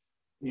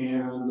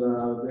 and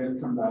then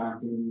come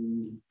back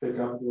and pick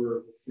up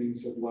where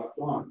things had left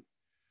off.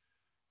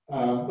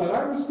 But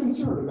I was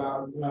concerned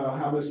about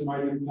how this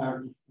might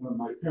impact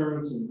my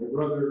parents and my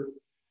brother.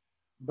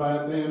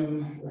 But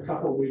then a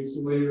couple of weeks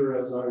later,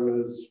 as I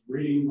was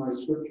reading my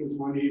scriptures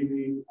one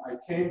evening, I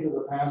came to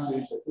the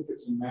passage, I think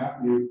it's in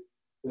Matthew,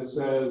 that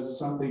says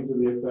something to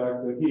the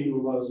effect that he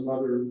who loves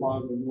mother and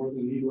father more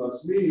than he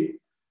loves me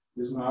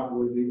is not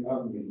worthy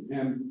of me.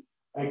 And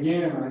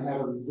again, I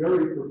had a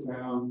very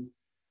profound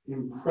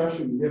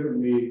impression given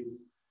me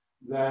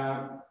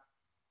that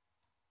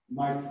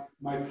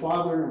my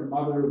father and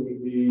mother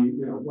would be,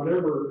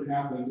 whatever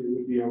happened, it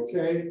would be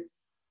okay,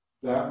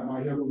 that my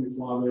Heavenly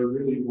Father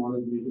really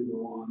wanted me to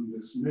go on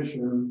this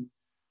mission,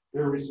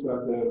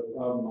 irrespective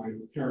of my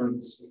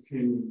parents'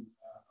 opinion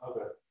of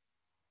it.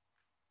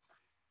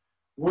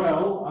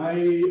 Well,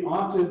 I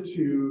opted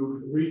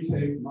to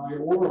retake my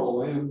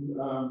oral,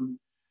 and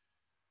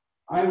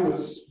I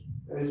was,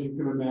 as you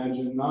can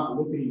imagine, not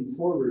looking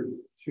forward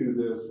to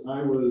this.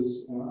 I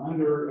was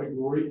under a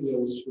great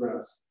deal of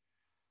stress.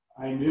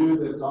 I knew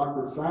that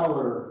Dr.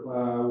 Fowler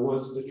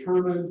was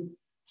determined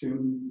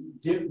to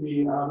get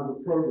me out of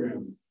the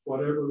program,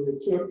 whatever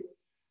it took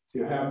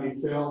to have me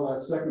fail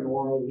that second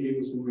oral he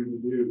was going to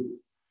do.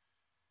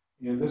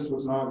 And this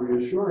was not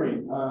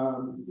reassuring.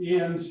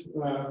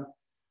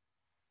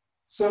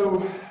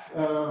 So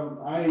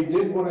I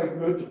did what I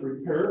could to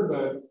prepare,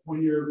 but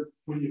when you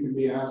can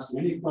be asked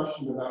any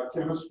question about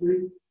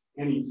chemistry,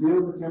 any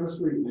field of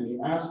chemistry, any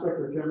aspect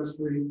of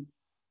chemistry,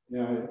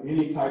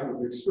 any type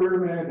of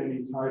experiment,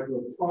 any type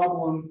of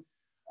problem,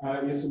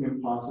 it's an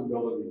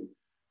impossibility.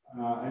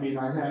 I mean,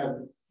 I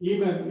had,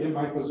 even in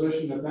my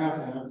position at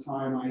that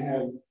time, I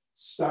had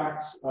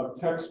stacks of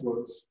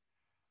textbooks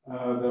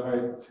that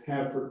I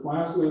had for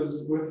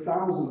classes with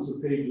thousands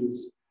of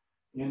pages,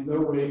 and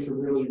no way to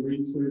really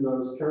read through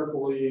those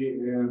carefully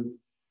and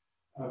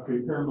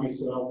prepare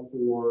myself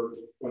for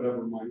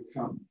whatever might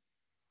come.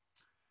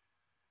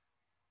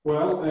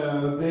 Well,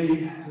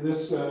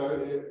 this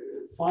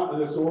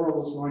oral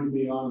was going to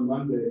be on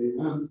Monday,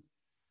 and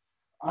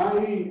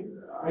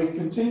I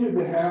continued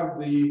to have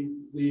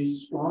the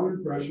strong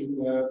impression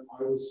that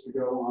I was to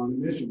go on the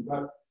mission,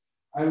 but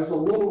I was a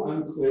little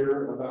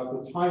unclear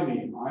about the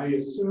timing. I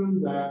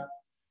assumed that,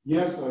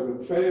 yes, I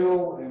would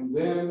fail, and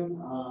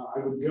then I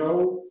would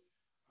go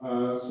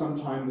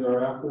sometime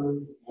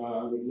thereafter.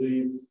 I would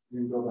leave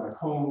and go back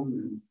home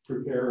and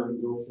prepare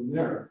and go from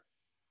there.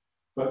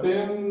 But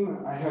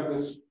then I had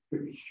this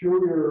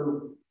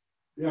peculiar,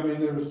 I mean,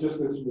 there was just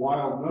this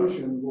wild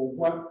notion, well,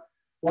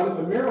 what if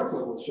a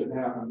miracle should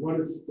happen? What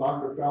if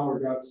Dr. Fowler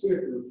got sick,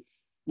 or,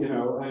 you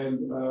know,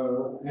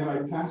 and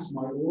I passed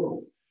my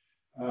oral?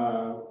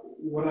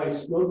 Would I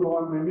still go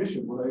on my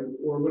mission?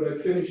 Would I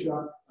finish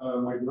up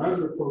my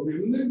graduate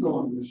program and then go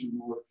on the mission?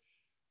 Or,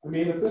 I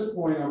mean, at this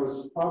point, I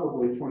was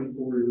probably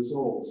 24 years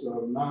old,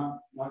 so not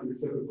your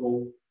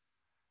typical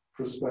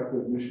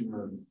prospective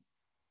missionary.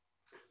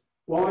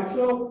 Well, I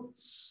felt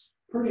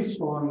pretty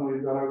strongly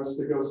that I was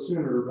to go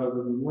sooner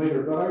rather than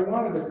later, but I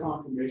wanted a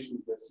confirmation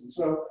of this. And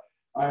so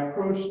I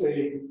approached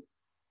a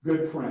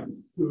good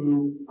friend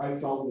who I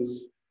felt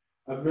was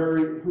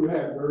who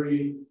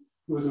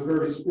was a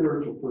very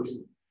spiritual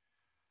person.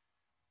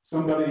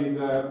 Somebody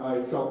that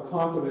I felt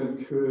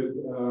confident could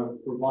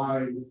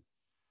provide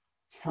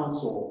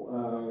counsel,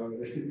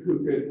 who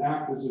could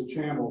act as a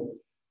channel,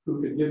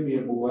 who could give me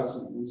a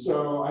blessing. And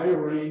so I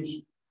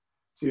arranged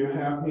to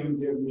have him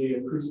give me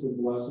a priesthood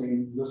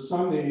blessing the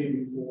Sunday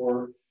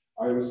before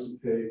I was to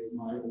take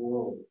my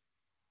oral.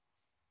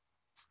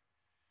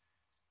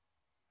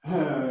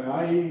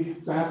 I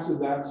fasted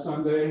that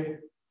Sunday.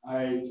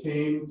 I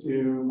came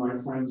to my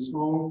friend's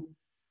home.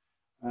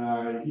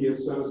 He had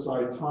set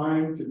aside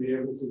time to be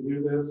able to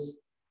do this.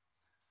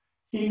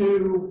 He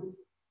knew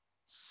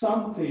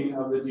something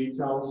of the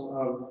details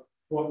of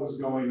what was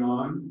going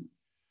on.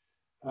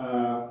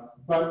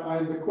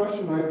 But the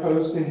question I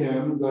posed to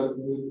him,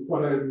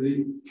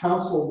 the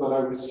counsel that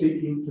I was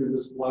seeking through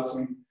this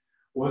blessing,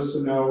 was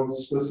to know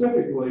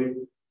specifically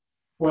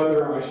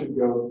whether I should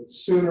go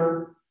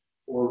sooner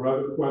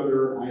or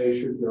whether I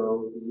should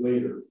go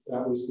later.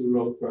 That was the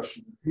real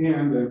question at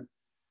hand. And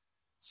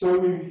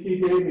so he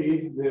gave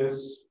me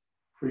this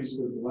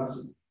priesthood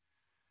blessing.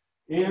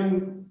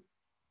 And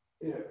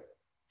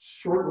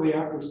shortly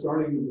after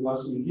starting the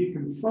blessing, he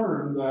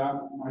confirmed that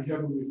my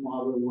Heavenly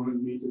Father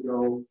wanted me to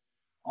go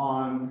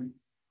on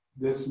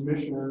this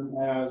mission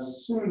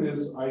as soon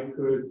as I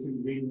could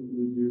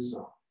conveniently do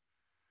so.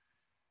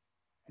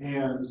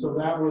 And so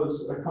that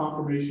was a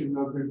confirmation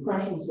of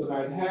impressions that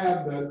I'd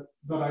had,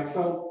 that I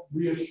felt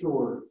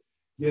reassured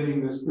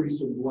getting this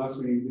priesthood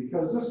blessing,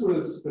 because this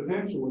was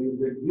potentially a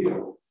big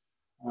deal.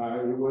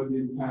 It would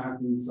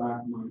impact, in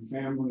fact, my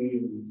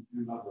family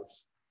and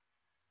others.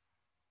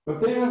 But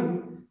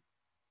then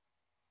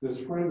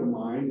this friend of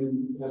mine,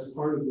 and as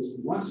part of this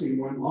blessing,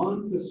 went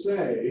on to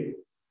say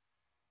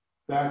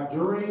that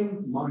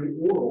during my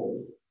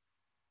oral,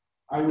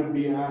 I would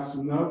be asked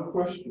no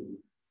question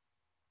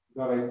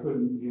that I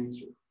couldn't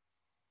answer.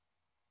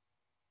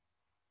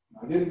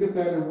 I didn't get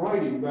that in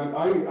writing, but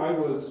it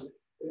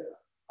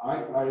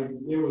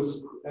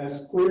was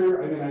as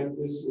clear, I mean,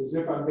 it's as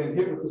if I've been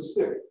hit with a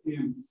stick.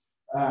 And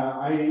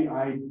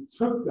I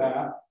took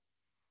that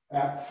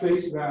at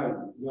face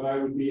value, that I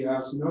would be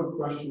asked no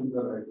question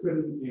that I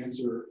couldn't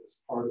answer as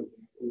part of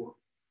the oral.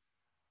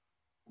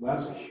 Well,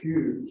 that's a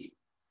huge,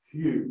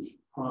 huge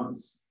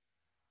promise.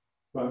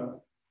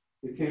 But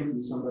it came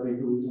from somebody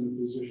who was in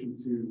a position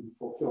to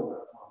fulfill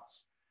that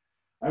promise.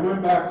 I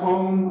went back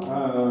home.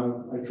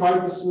 I tried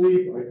to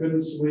sleep. I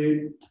couldn't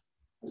sleep.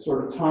 I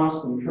sort of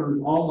tossed and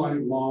turned all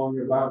night long.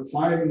 About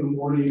 5 in the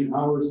morning,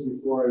 hours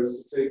before I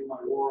was to take my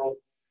oral,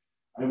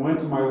 I went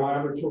to my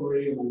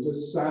laboratory and I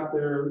just sat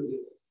there,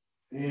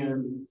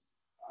 and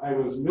I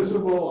was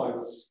miserable. I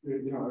was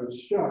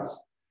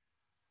just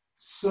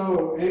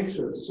so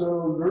anxious,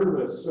 so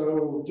nervous,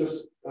 so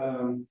just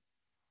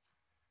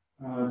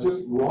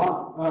just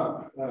wrought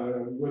up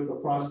with the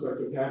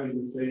prospect of having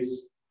to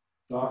face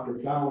Dr.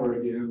 Fowler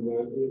again,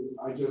 that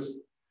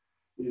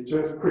it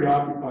just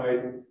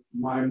preoccupied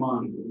my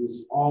mind. It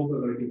was all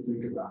that I could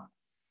think about.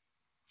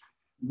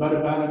 But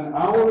about an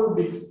hour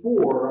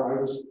before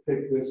I was to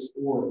take this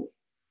oral,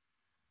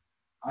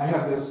 I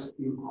had this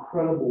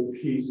incredible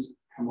peace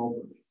come over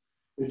me.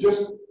 It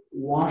just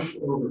washed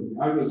over me.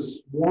 I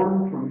was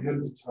warm from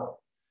head to toe.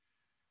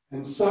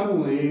 And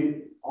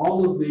suddenly,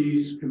 all of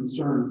these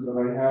concerns that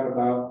I had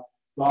about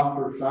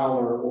Dr.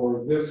 Fowler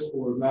or this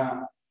or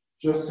that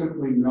just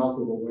simply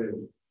melted away.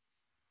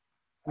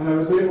 And I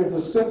was able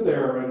to sit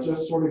there and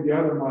just sort of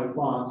gather my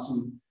thoughts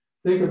and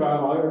think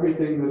about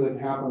everything that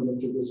had happened up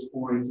to this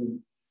point,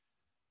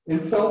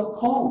 and felt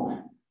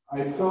calm.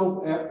 I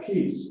felt at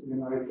peace,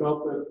 and I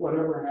felt that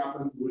whatever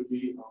happened would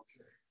be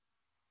okay.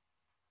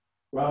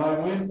 Well, I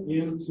went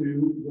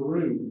into the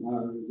room.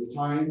 The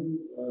time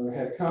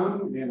had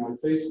come, and I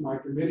faced my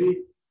committee,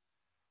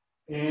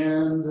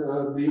 and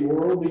the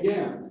oral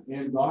began.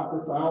 And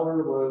Dr.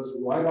 Fowler was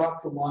right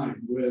off the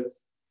line with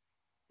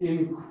an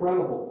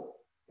incredible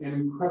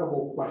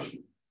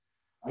question.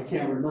 I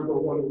can't remember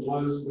what it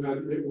was, but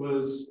it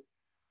was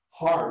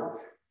hard.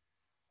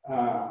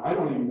 I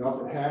don't even know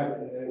if it had,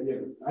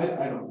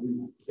 I don't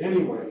remember.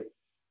 Anyway,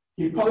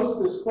 he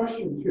posed this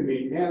question to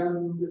me,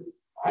 and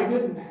I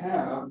didn't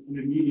have an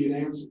immediate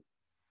answer.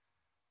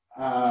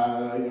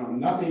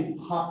 Nothing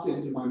popped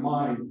into my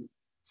mind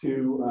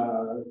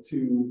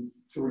to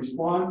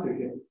respond to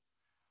him.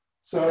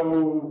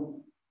 So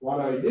what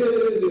I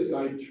did is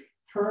I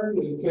turned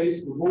and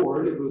faced the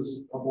board. It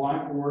was a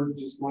blackboard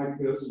just like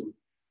this,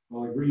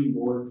 well, a green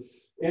board.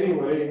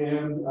 Anyway,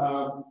 and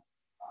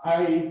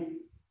I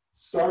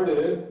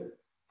started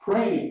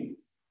praying,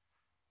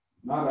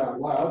 not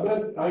out loud,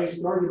 but I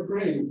started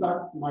praying. In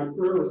fact, my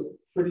prayer was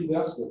pretty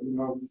desperate,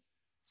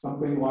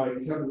 something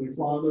like, Heavenly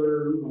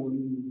Father,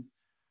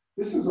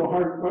 this is a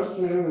hard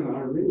question, and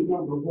I really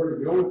don't know where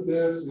to go with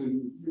this.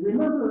 And you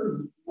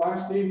remember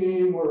last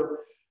evening where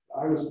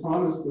I was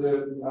promised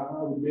that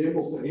I would be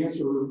able to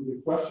answer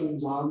the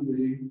questions on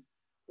the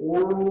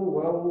oral?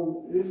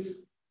 Well, if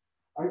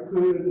I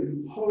could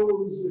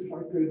impose, if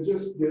I could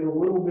just get a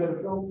little bit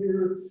of help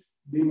here,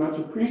 be much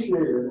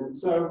appreciated. And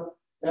so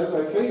as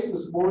I faced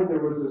this board,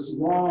 there was this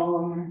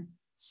long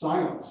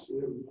silence.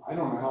 I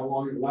don't know how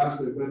long it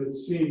lasted, but it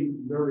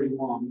seemed very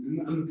long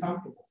and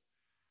uncomfortable.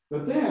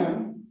 But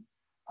then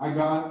I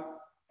got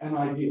an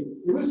idea.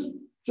 It was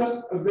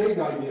just a vague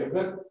idea,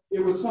 but it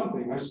was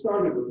something. I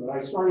started with it. I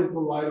started to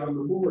write on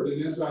the board.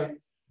 And as I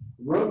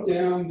wrote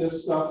down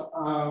this stuff,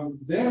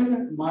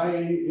 then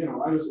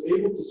I was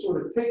able to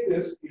sort of take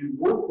this and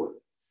work with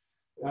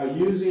it,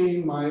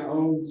 using my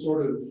own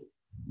sort of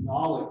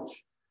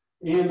knowledge.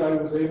 And I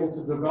was able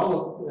to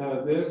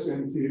develop this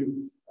and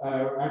to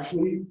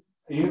actually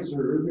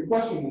answer the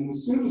question. And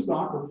as soon as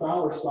Dr.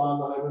 Fowler saw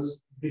that I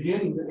was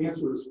beginning to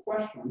answer his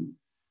question,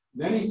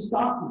 then he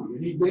stopped me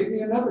and he gave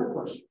me another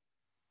question.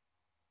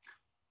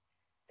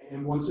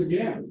 And once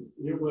again,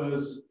 it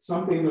was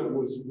something that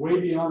was way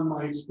beyond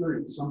my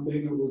experience,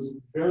 something that was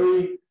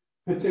very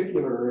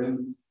particular.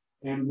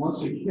 And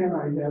once again,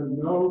 I had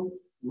no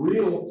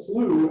real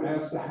clue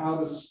as to how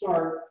to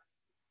start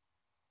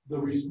the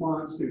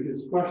response to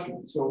his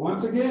question. So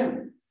once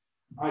again,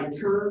 I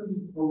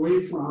turned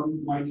away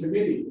from my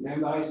committee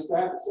and I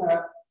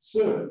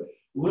stood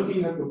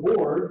looking at the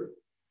board,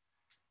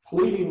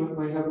 pleading with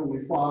my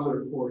Heavenly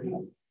Father for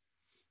help.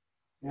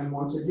 And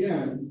once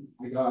again,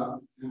 I got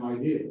an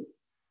idea.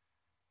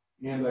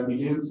 And I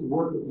began to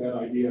work with that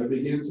idea. I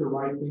began to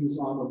write things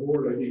on the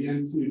board. I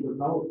began to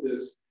develop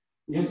this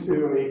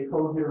into a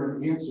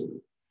coherent answer.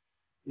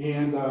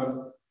 And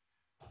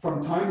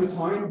from time to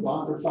time,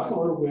 Dr.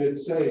 Fowler would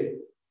say,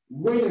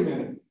 wait a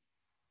minute,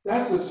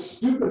 that's the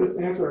stupidest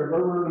answer I've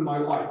ever heard in my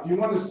life. Do you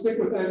want to stick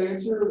with that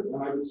answer?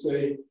 And I would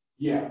say,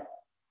 yeah.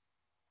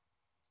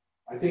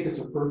 I think it's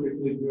a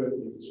perfectly good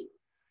answer.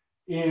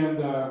 And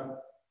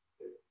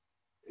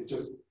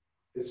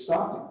it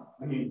stopped him.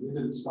 I mean, it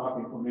didn't stop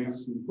him from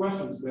asking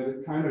questions, but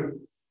it kind of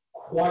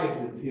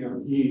quieted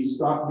him. He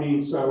stopped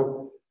being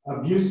so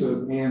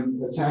abusive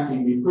and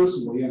attacking me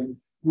personally. And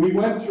we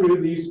went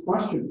through these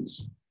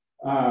questions.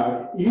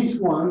 Each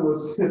one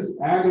was this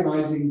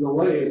agonizing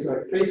delay as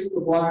I faced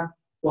the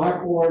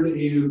blackboard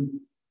and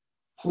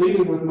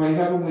pleaded with my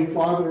Heavenly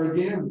Father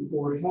again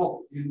for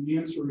help in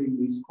answering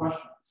these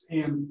questions.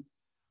 And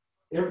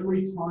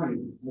every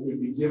time I would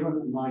be given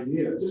an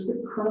idea, just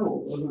a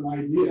kernel of an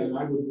idea, and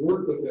I would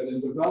work with it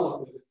and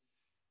develop it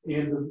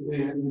and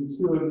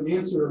to an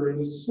answer. And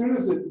as soon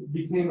as it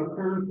became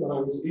apparent that I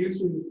was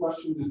answering the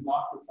question, then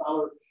Dr.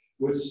 Fowler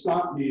would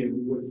stop me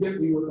and would hit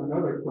me with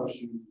another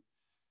question.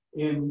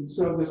 And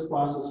so this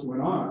process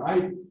went on.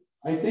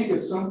 I think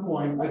at some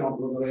point, I don't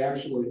know that I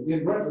actually,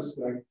 in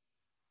retrospect,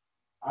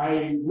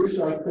 I wish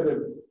I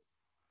could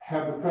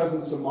have the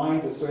presence of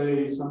mind to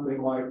say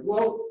something like,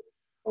 well,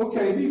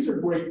 okay, these are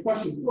great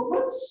questions, but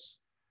let's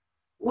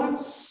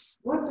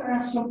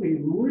ask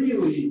something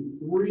really,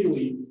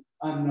 really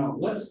unknown.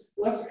 Let's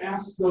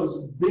ask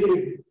those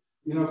big,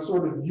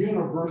 sort of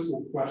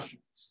universal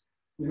questions.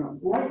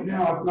 Right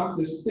now I've got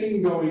this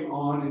thing going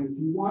on, and if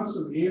you want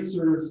some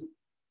answers,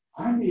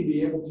 I may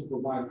be able to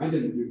provide. I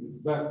didn't do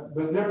it, but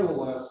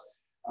nevertheless,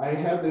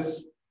 in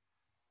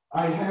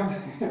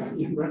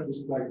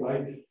retrospect,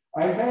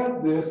 I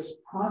had this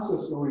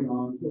process going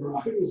on where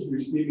I was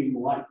receiving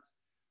light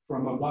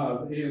from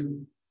above,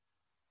 and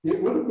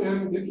it would have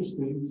been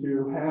interesting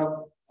to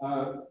have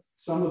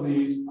some of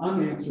these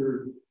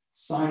unanswered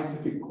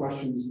scientific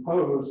questions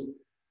posed,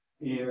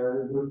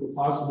 and with the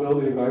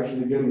possibility of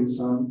actually getting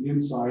some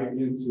insight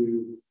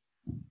into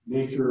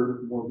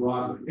nature more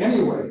broadly.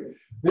 Anyway,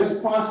 this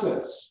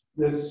process,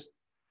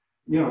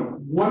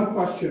 one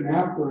question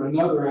after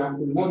another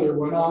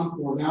went on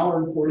for an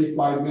hour and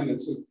 45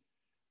 minutes. And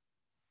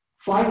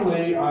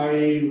finally,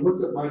 I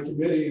looked at my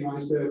committee and I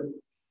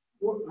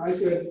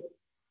said,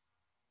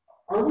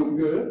 are we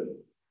good?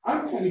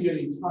 I'm kind of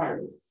getting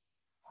tired.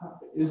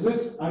 Is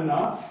this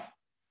enough?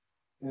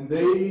 And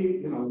they,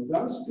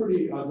 that was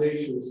pretty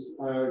audacious.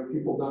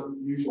 People don't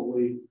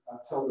usually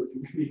tell the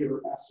committee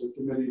or ask the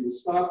committee to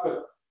stop,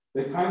 but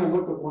they kind of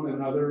looked at one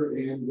another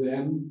and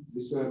then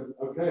they said,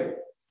 okay.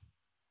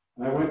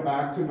 And I went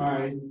back to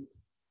my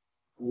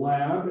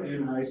lab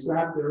and I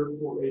sat there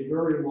for a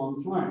very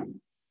long time.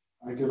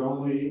 I could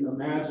only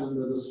imagine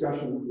the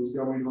discussion that was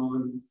going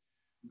on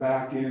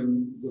back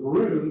in the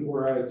room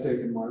where I had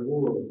taken my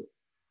oral.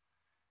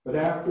 But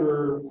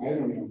after,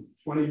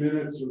 20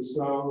 minutes or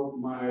so,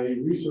 my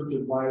research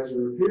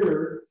advisor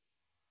appeared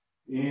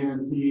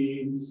and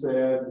he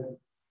said,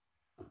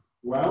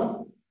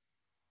 well,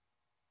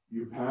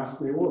 you passed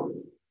the oral.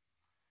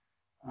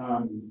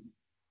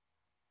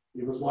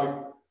 It was like,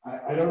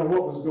 I don't know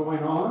what was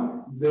going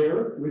on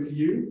there with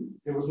you.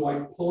 It was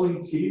like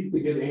pulling teeth to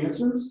get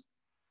answers.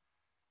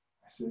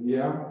 I said,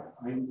 yeah,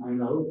 I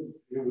know.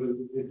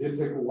 It did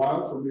take a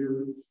while for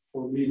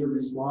me to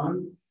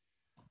respond.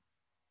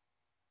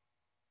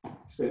 He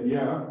said,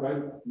 yeah,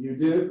 but you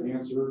did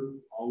answer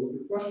all of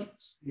the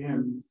questions.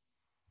 And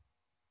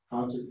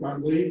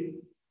consequently,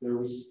 there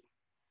was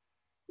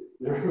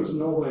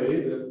no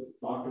way that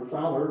Dr.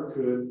 Fowler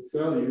could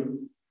fail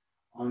you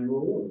on your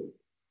order.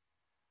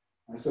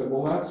 I said,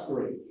 well, that's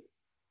great.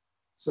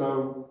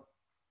 So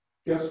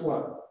guess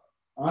what?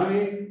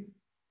 I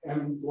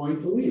am going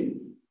to leave.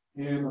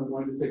 And I'm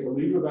going to take a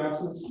leave of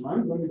absence, and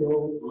I'm going to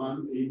go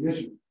on a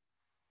mission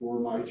for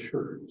my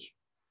church.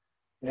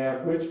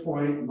 At which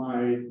point,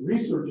 my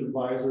research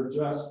advisor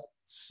just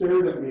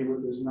stared at me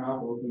with his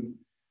mouth open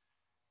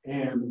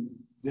and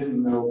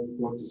didn't know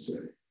what to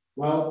say.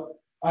 Well,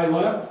 I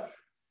left.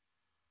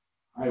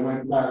 I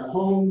went back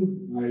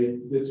home. I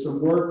did some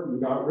work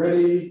and got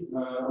ready,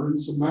 earned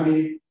some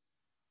money,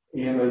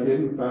 and I did,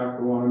 in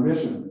fact, go on a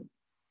mission.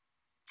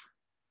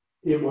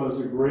 It was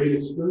a great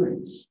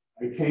experience.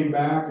 I came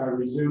back, I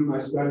resumed my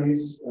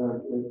studies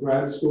at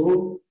grad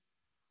school.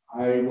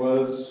 I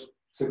was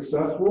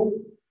successful,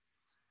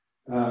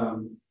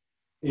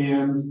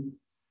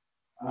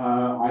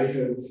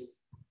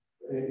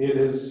 it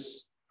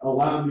has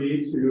allowed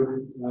me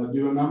to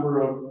do a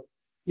number of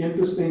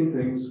interesting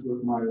things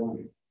with my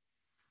life.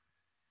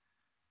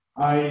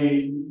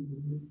 I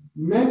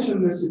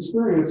mention this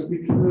experience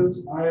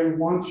because I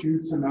want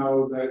you to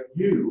know that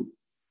you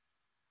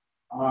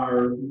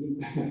are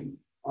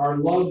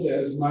loved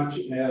as much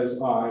as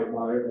I by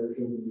our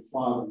Heavenly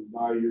Father,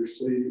 by your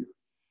Savior.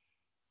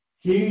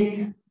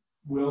 He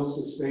will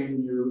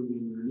sustain you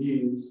in your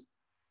needs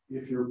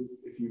if you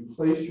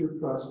place your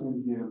trust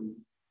in Him,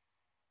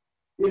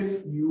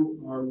 if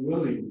you are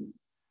willing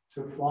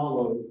to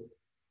follow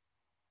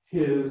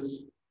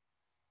His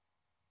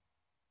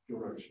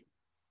direction.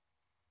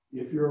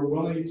 If you're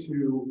willing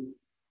to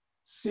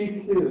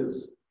seek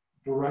His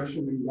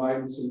direction and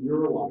guidance in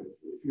your life,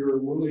 if you're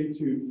willing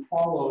to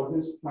follow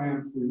His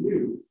plan for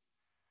you,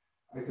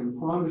 I can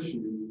promise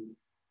you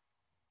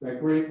that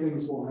great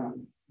things will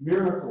happen,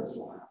 miracles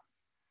will happen,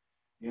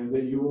 and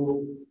that you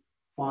will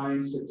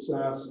find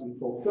success and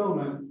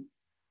fulfillment,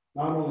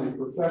 not only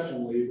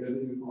professionally, but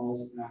in all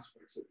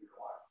aspects of your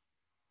life.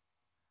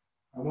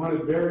 I want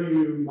to bear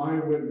you my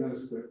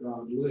witness that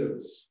God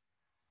lives,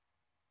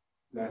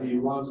 that He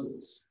loves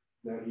us,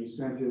 that He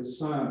sent His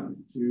Son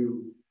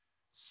to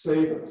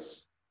save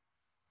us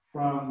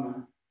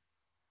from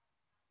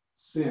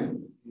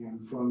sin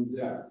and from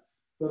death,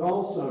 but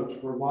also to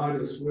provide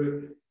us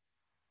with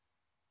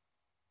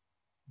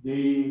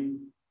the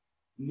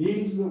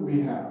needs that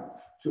we have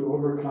to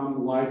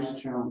overcome life's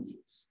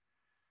challenges.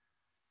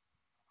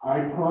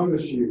 I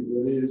promise you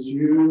that as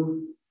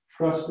you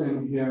trust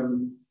in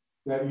Him,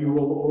 that you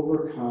will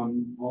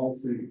overcome all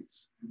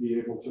things and be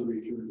able to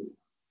return to Him.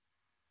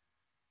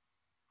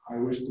 I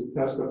wish to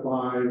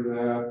testify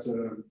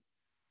that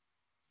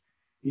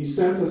He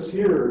sent us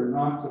here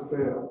not to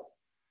fail,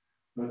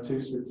 but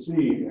to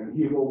succeed, and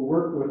He will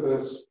work with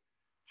us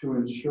to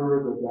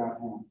ensure that that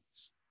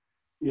happens,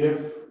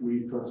 if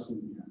we trust in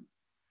Him.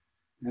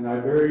 And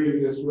I bear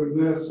you this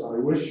witness. I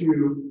wish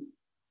you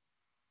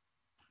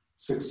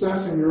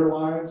success in your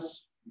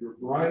lives. You're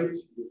bright,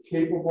 you're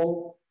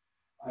capable.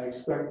 I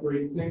expect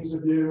great things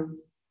of you.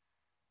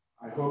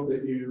 I hope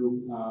that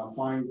you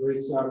find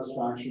great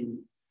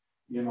satisfaction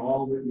in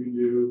all that you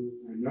do.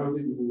 I know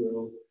that you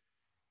will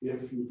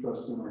if you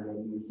trust in our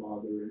Heavenly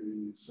Father and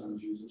in His Son,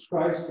 Jesus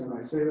Christ. And I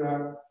say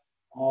that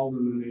all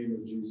in the name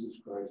of Jesus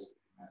Christ.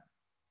 Amen.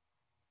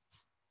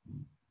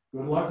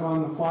 Good luck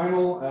on the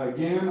final.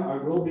 Again, I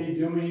will be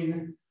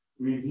doing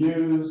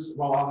reviews.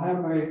 Well, I'll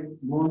have my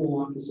normal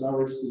office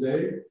hours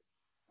today,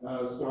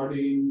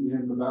 starting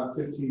in about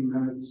 15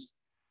 minutes.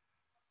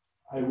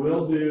 I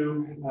will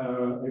do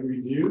a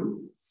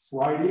review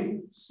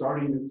Friday,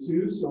 starting at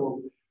 2.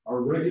 So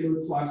our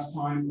regular class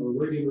time, or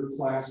regular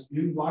class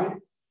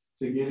invite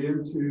to get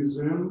into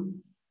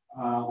Zoom.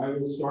 I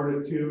will start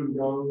at 2 and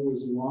go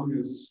as long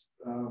as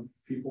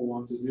people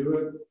want to do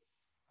it.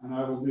 And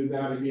I will do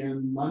that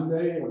again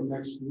Monday of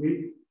next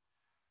week.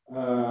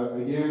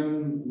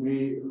 Again,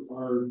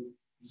 our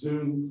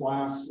Zoom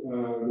class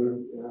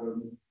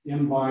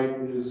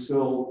invite is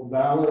still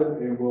valid,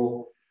 and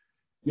we'll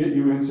get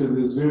you into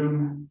the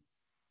Zoom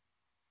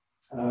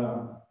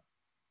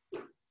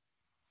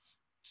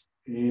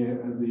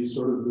and the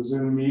sort of the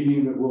Zoom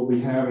meeting that we'll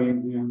be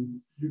having,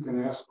 and you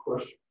can ask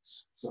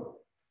questions. So,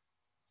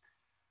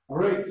 all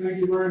right, thank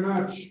you very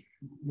much,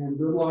 and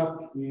good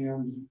luck,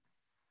 and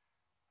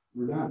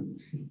we're done.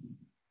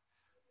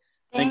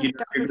 Thank you,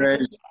 Dr. Gray.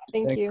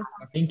 Thank you.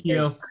 Thank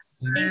you.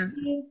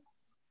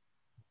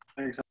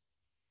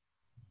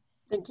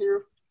 Thank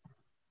you.